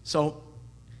 So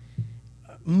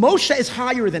Moshe is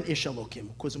higher than Ish Elokim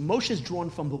because Moshe is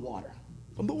drawn from the water.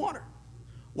 From the water.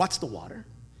 What's the water?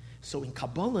 So in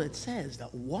Kabbalah it says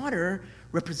that water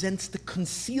represents the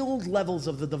concealed levels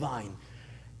of the divine.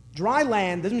 Dry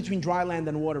land, the difference between dry land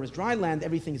and water is dry land,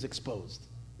 everything is exposed.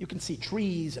 You can see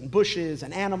trees and bushes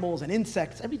and animals and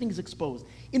insects, everything is exposed.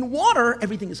 In water,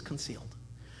 everything is concealed.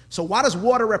 So what does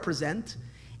water represent?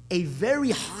 A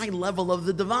very high level of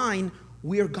the divine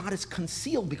where God is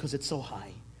concealed because it's so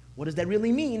high. What does that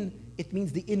really mean? It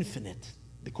means the infinite.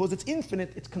 Because it's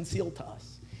infinite, it's concealed to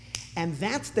us. And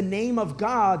that's the name of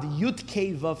God, Yud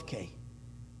Kei Vav Kei.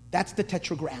 That's the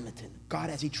Tetragrammaton,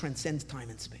 God as he transcends time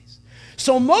and space.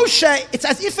 So Moshe, it's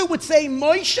as if it would say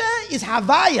Moshe is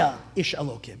Havaya Ish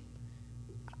Elokim.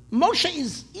 Moshe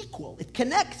is equal. It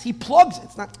connects. He plugs.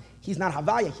 He's not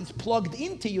Havaya. He's plugged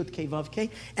into Yud Kei Vav Kei.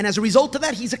 And as a result of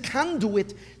that, he's a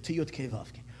conduit to Yud Kei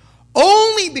Vav Kei.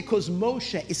 Only because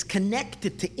Moshe is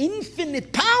connected to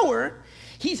infinite power,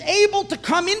 he's able to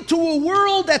come into a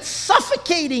world that's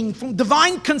suffocating from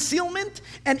divine concealment,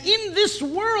 and in this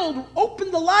world, open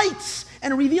the lights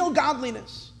and reveal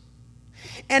godliness.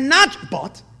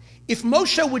 But if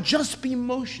Moshe would just be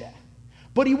Moshe,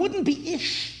 but he wouldn't be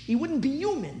Ish, he wouldn't be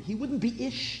human, he wouldn't be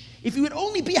Ish. If he would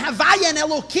only be Havaya and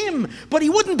Elokim, but he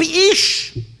wouldn't be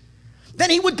Ish, then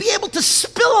he would be able to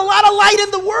spill a lot of light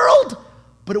in the world,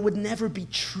 but it would never be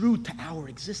true to our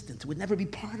existence. It would never be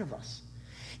part of us.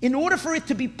 In order for it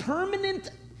to be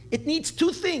permanent, It needs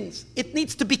two things. It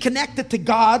needs to be connected to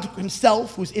God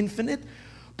himself, who's infinite,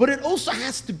 but it also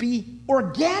has to be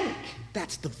organic.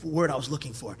 That's the word I was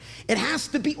looking for. It has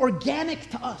to be organic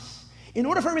to us. In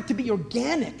order for it to be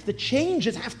organic, the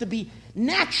changes have to be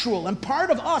natural and part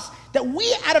of us, that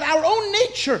we, out of our own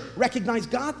nature, recognize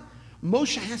God.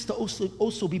 Moshe has to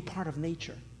also be part of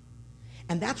nature.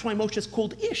 And that's why Moshe is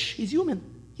called Ish. He's human.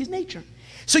 He's nature.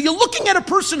 So you're looking at a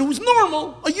person who's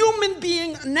normal, a human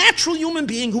being, a natural human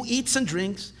being who eats and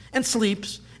drinks and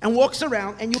sleeps and walks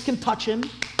around, and you can touch him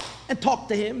and talk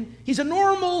to him. He's a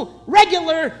normal,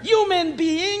 regular human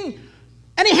being,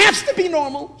 and he has to be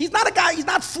normal. He's not a guy, he's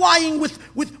not flying with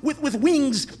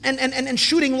wings and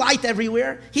shooting light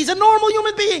everywhere. He's a normal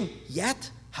human being. Yet,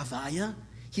 Havaya,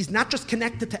 he's not just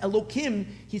connected to Elokim,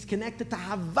 he's connected to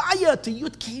Havaya, to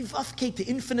Yud Kei Vav Kei, to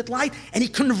infinite light, and he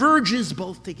converges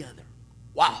both together.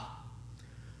 Wow.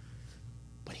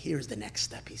 But here's the next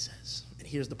step, he says. And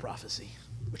here's the prophecy,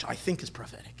 which I think is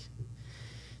prophetic.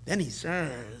 Then he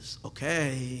says,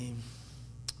 okay,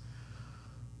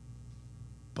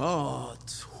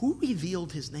 but who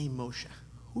revealed his name Moshe?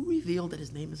 Who revealed that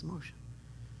his name is Moshe?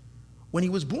 When he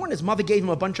was born, his mother gave him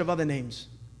a bunch of other names.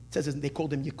 It says they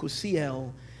called him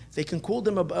Yekusiel. They can call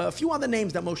him a few other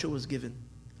names that Moshe was given.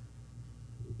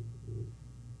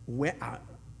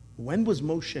 When was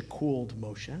Moshe called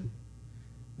Moshe?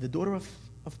 The daughter of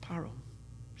Paro.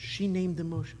 She named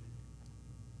him Moshe.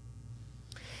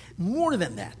 More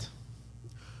than that,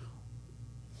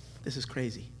 this is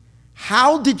crazy.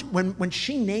 How did, when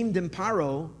she named him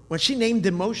Paro, when she named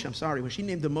him Moshe, when she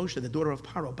named him Moshe, the daughter of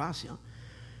Paro, Basia,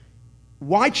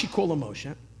 why'd she call him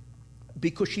Moshe?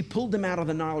 Because she pulled him out of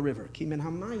the Nile River. She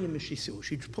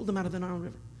pulled him out of the Nile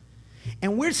River.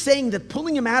 And we're saying that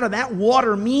pulling him out of that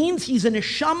water means he's a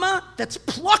neshama that's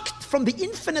plucked from the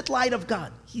infinite light of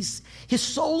God. His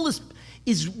soul was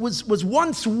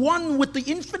once one with the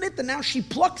infinite, and now she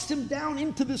plucks him down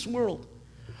into this world.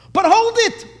 But hold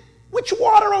it! Which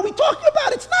water are we talking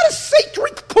about? It's not a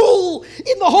sacred pool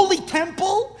in the holy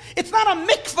temple. It's not a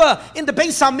mikveh in the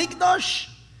Beis HaMikdash.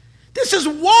 This is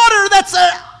water that's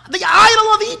the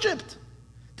idol of Egypt.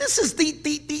 This is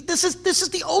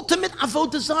the ultimate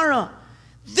avodah zarah.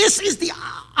 This is the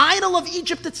idol of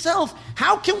Egypt itself.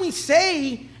 How can we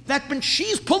say that when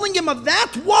she's pulling him of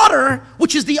that water,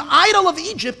 which is the idol of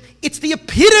Egypt, it's the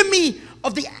epitome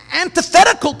of the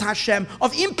antithetical to Hashem,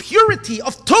 of impurity,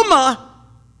 of tumah?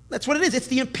 That's what it is. It's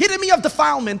the epitome of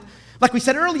defilement. Like we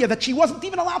said earlier, that she wasn't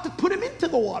even allowed to put him into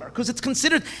the water because it's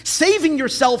considered saving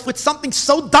yourself with something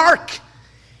so dark.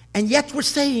 And yet we're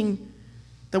saying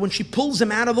that when she pulls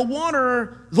him out of the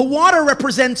water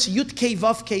represents Yud Kei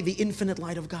Vav Kei, the infinite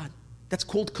light of God. That's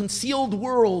called concealed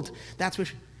world. That's where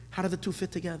how do the two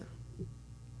fit together?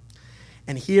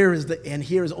 And here is what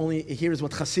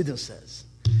Chassidus says.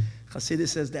 Chassidus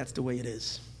says that's the way it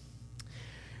is.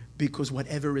 Because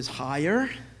whatever is higher,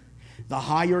 the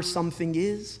higher something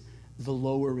is, the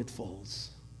lower it falls.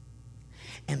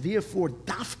 And therefore,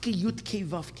 Dafke Yud Kei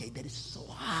Vav Kei, that is so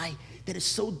high, that is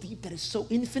so deep, that is so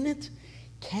infinite,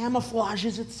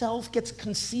 camouflages itself, gets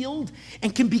concealed,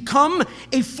 and can become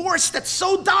a force that's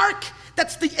so dark,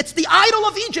 it's the idol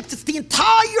of Egypt. It's the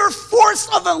entire force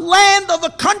of a land, of a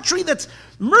country that's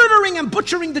murdering and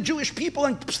butchering the Jewish people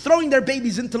and throwing their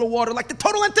babies into the water, like the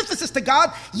total antithesis to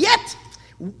God. Yet,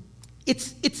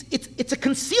 it's a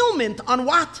concealment on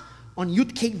what? On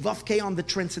Yud Kei Vav Kei, on the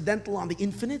transcendental, on the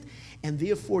infinite, and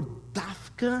therefore,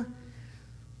 Dafka,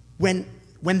 when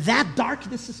that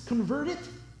darkness is converted,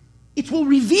 it will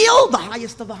reveal the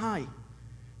highest of the high.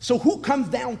 So who comes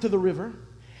down to the river?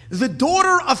 The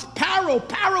daughter of Paro.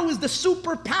 Paro is the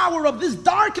superpower of this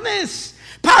darkness.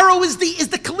 Paro is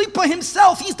the Kalipa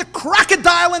himself. He's the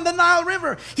crocodile in the Nile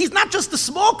River. He's not just the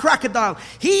small crocodile.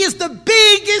 He is the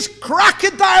biggest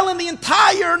crocodile in the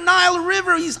entire Nile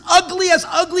River. He's ugly as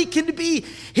ugly can be.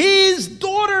 His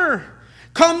daughter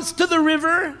comes to the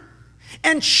river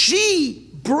and she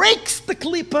breaks the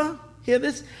Kalipa. Hear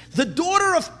this? The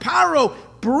daughter of Paro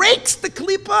breaks the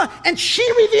Kalipa and she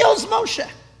reveals Moshe.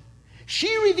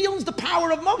 She reveals the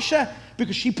power of Moshe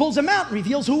because she pulls him out,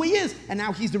 reveals who he is, and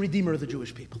now he's the redeemer of the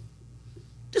Jewish people.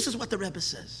 This is what the Rebbe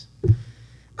says.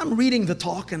 I'm reading the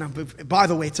talk, and by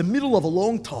the way, it's the middle of a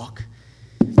long talk.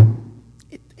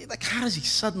 Like, how does he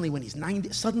suddenly, when he's 90,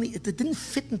 it didn't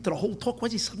fit into the whole talk. Why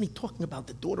is he suddenly talking about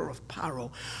the daughter of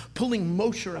Paro pulling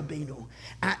Moshe Rabbeinu?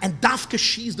 And Dafka,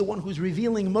 she's the one who's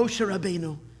revealing Moshe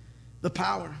Rabbeinu, the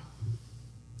power.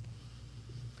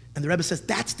 And the Rebbe says,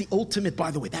 that's the ultimate,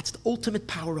 by the way, that's the ultimate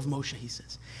power of Moshe, he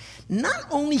says. Not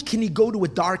only can he go to a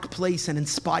dark place and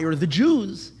inspire the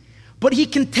Jews, But he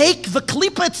can take the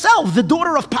Klippa itself, the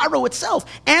daughter of Paro itself,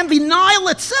 and the Nile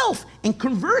itself, and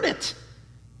convert it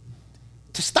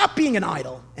to stop being an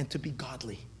idol and to be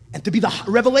godly, and to be the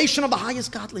revelation of the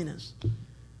highest godliness.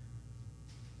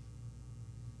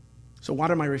 So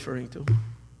what am I referring to?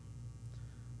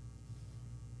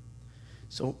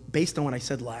 So based on what I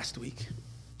said last week,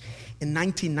 in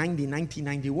 1990,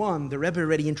 1991, the Rebbe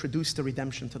already introduced the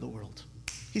redemption to the world.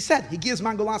 He said, he gives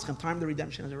Mangolaschem, time the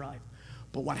redemption has arrived.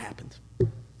 But what happened?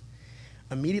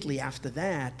 Immediately after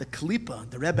that, the Klippa,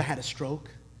 the Rebbe had a stroke,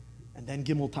 and then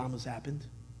Gimel Tammuz happened.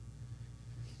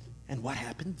 And what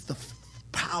happened? The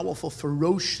powerful,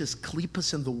 ferocious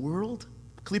Klippas in the world,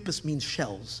 Klippas means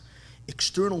shells,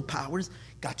 external powers,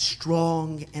 got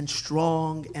strong and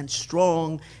strong and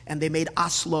strong, and they made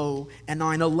Oslo and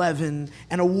 9/11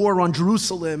 and a war on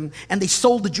Jerusalem, and they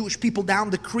sold the Jewish people down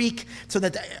the creek so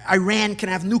that Iran can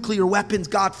have nuclear weapons,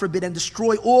 God forbid, and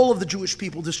destroy all of the Jewish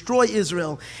people, destroy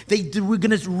Israel. They were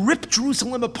going to rip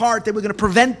Jerusalem apart. They were going to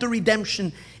prevent the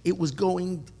redemption. It was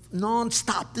going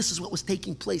non-stop. This is what was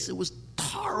taking place. It was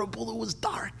horrible. It was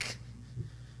dark.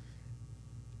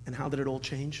 And how did it all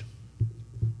change?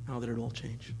 How did it all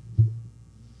change?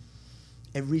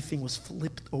 Everything was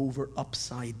flipped over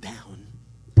upside down.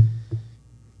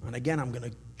 And again, I'm going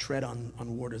to tread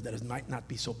on waters that might not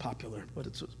be so popular, but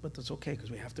it's okay because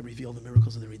we have to reveal the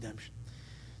miracles of the redemption.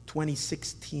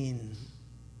 2016,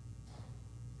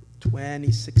 on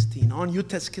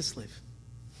Yutes Kislev.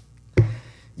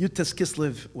 Yutes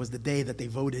Kislev was the day that they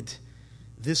voted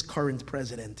this current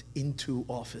president into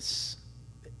office.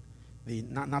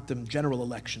 Not the general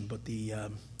election, but the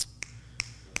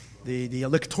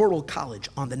electoral college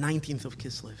on the 19th of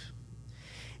Kislev.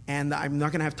 And I'm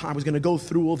not going to have time. I was going to go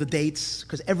through all the dates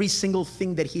because every single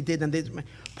thing that he did. And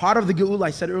part of the Geula,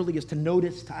 I said earlier, is to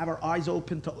notice, to have our eyes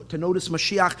open, to notice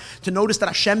Mashiach, to notice that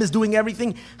Hashem is doing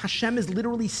everything. Hashem is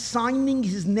literally signing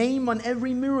his name on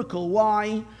every miracle.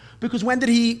 Why? Because when did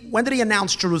he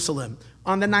announce Jerusalem?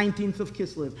 On the 19th of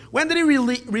Kislev. When did he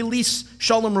release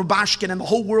Shalom Rubashkin and the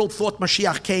whole world thought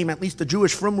Mashiach came, at least the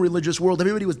Jewish from religious world?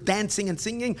 Everybody was dancing and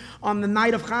singing on the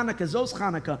night of Hanukkah, Zos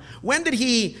Hanukkah. When did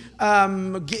he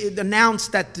announce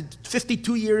that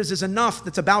 52 years is enough?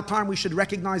 That's about time we should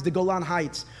recognize the Golan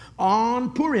Heights.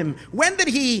 On Purim. When did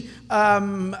he,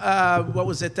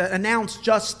 announce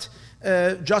just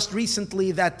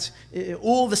recently that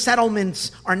all the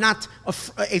settlements are not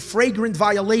a flagrant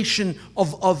violation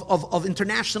of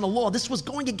international law? This was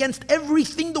going against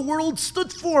everything the world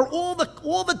stood for. All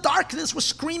the darkness was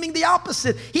screaming the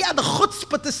opposite. He had the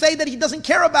chutzpah to say that he doesn't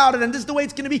care about it, and this is the way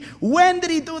it's going to be. When did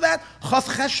he do that? Chav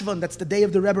Cheshvan, that's the day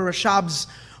of the Rebbe Rashab's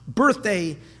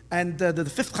birthday, and the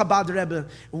fifth Chabad Rebbe.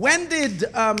 When did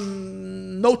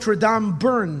Notre Dame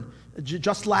burn?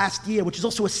 Just last year, which is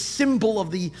also a symbol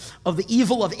of the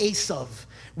evil of Esav.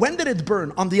 When did it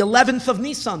burn? On the 11th of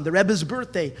Nisan, the Rebbe's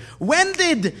birthday. When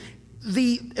did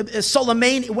the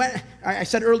Soleimani, I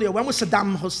said earlier, when was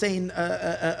Saddam Hussein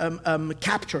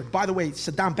captured? By the way,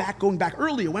 going back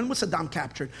earlier, when was Saddam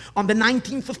captured? On the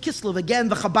 19th of Kislev, again,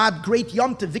 the Chabad Great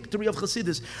Yom Tov, victory of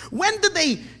Chassidus. When did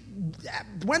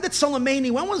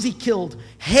Soleimani, when was he killed?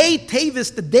 Hey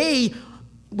Tevis, the day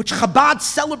which Chabad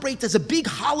celebrates as a big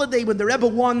holiday when the Rebbe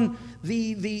won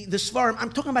the Svarim.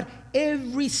 I'm talking about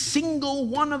every single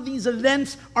one of these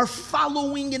events are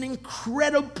following an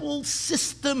incredible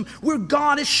system where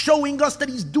God is showing us that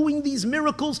he's doing these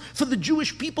miracles for the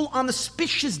Jewish people on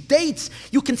auspicious dates.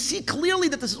 You can see clearly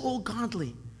that this is all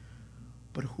godly.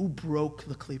 But who broke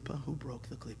the Klippa? Who broke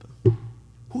the Klippa?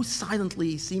 Who's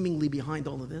silently, seemingly behind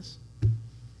all of this?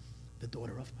 The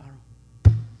daughter of Paro.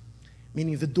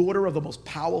 Meaning the daughter of the most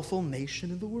powerful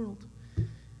nation in the world.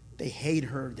 They hate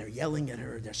her, they're yelling at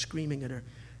her, they're screaming at her.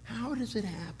 How does it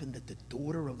happen that the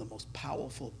daughter of the most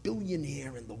powerful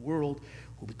billionaire in the world,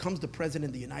 who becomes the president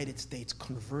of the United States,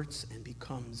 converts and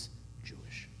becomes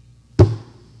Jewish?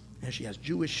 And she has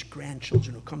Jewish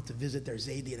grandchildren who come to visit their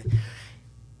Zaidi.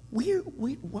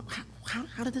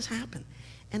 How did this happen?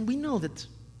 And we know that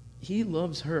he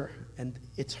loves her, and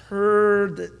it's her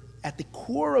that at the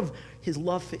core of his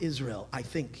love for Israel, I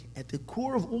think, at the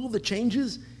core of all the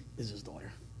changes, is his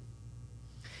daughter.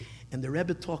 And the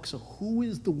Rebbe talks of who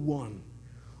is the one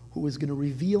who is going to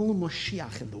reveal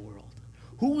Mashiach in the world.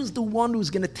 Who is the one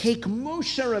who's going to take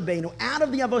Moshe Rabbeinu out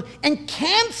of the Avodah and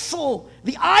cancel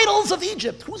the idols of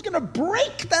Egypt? Who's going to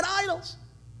break that idols?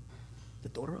 The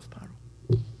daughter of Paro.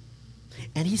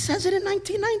 And he says it in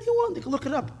 1991. You can look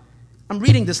it up. I'm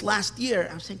reading this last year.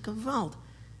 I'm saying, Kavald,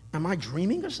 am I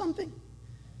dreaming or something?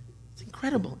 It's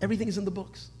incredible. Everything is in the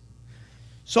books.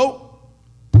 So,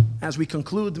 as we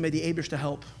conclude, may the Eibishter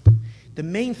help the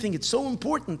main thing, it's so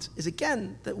important, is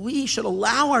again, that we should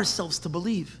allow ourselves to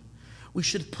believe. We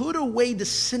should put away the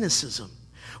cynicism.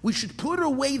 We should put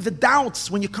away the doubts.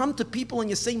 When you come to people and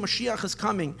you say Mashiach is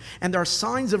coming and there are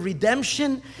signs of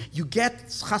redemption, you get,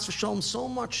 chas v'shalom, so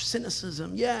much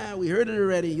cynicism. Yeah, we heard it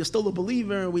already. You're still a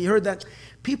believer. We heard that.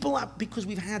 People, because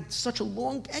we've had such a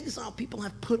long exile, people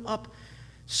have put up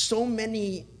so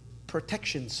many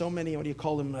protections, so many, what do you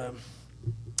call them,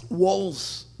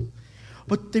 walls.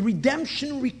 But the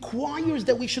redemption requires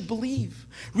that we should believe.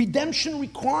 Redemption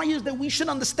requires that we should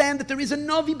understand that there is a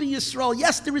Navi b'Yisrael.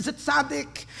 Yes, there is a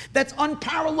tzaddik that's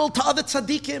unparalleled to other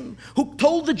tzaddikim, who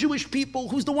told the Jewish people,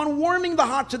 who's the one warming the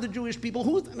hearts of the Jewish people,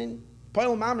 Poel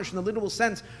Mamish in the literal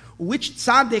sense, which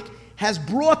tzaddik has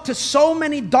brought to so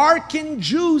many darkened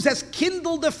Jews, has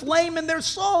kindled a flame in their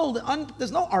soul.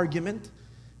 There's no argument.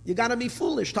 You got to be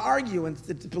foolish to argue and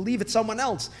to believe it's someone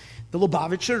else. The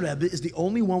Lubavitcher Rebbe is the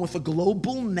only one with a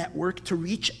global network to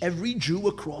reach every Jew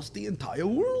across the entire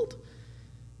world.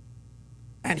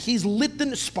 And he's lit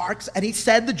the sparks, and he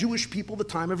said the Jewish people, the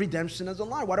time of redemption is a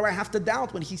lie. Why do I have to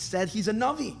doubt when he said he's a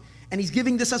Navi? And he's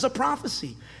giving this as a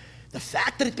prophecy. The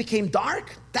fact that it became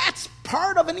dark, that's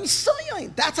part of an Isaiah.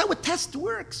 That's how a test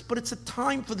works. But it's a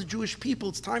time for the Jewish people.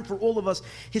 It's time for all of us.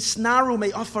 Hisnaru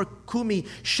me afar kumi.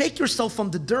 Shake yourself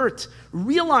from the dirt.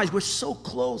 Realize we're so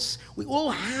close. We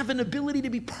all have an ability to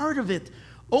be part of it.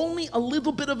 Only a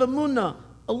little bit of emunah,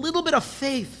 a little bit of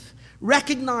faith.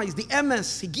 Recognize the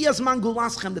emes, higiyaz man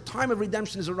gulaschem, the time of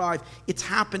redemption has arrived. It's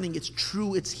happening. It's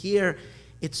true. It's here.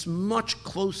 It's much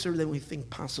closer than we think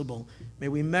possible. May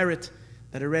we merit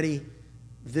that already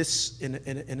this,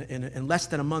 in less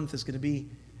than a month, is going to be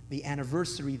the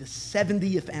anniversary, the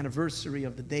 70th anniversary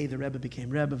of the day the Rebbe became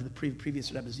Rebbe of the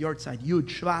previous Rebbe's Yortzeit, Yud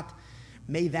Shvat.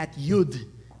 May that Yud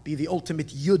be the ultimate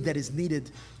Yud that is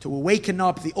needed to awaken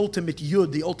up, the ultimate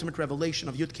Yud, the ultimate revelation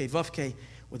of Yud Kei Vav Kei,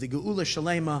 with the Geula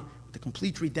Shalema, with the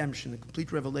complete redemption, the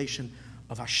complete revelation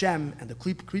of Hashem, and the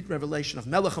complete revelation of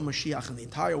Melech HaMashiach in the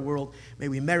entire world. May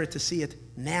we merit to see it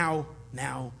now,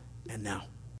 now, and now.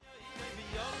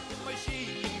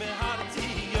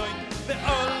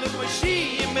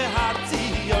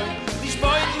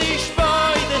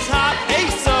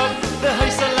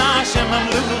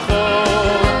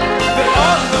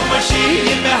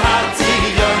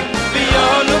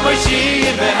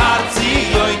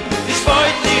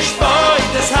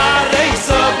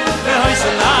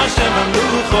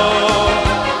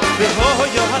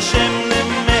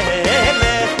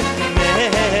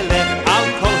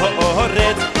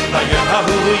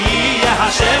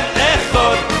 Hashem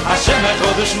echod, Hashem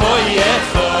echod u'shmo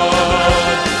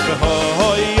yechod.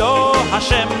 V'hoyo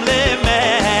Hashem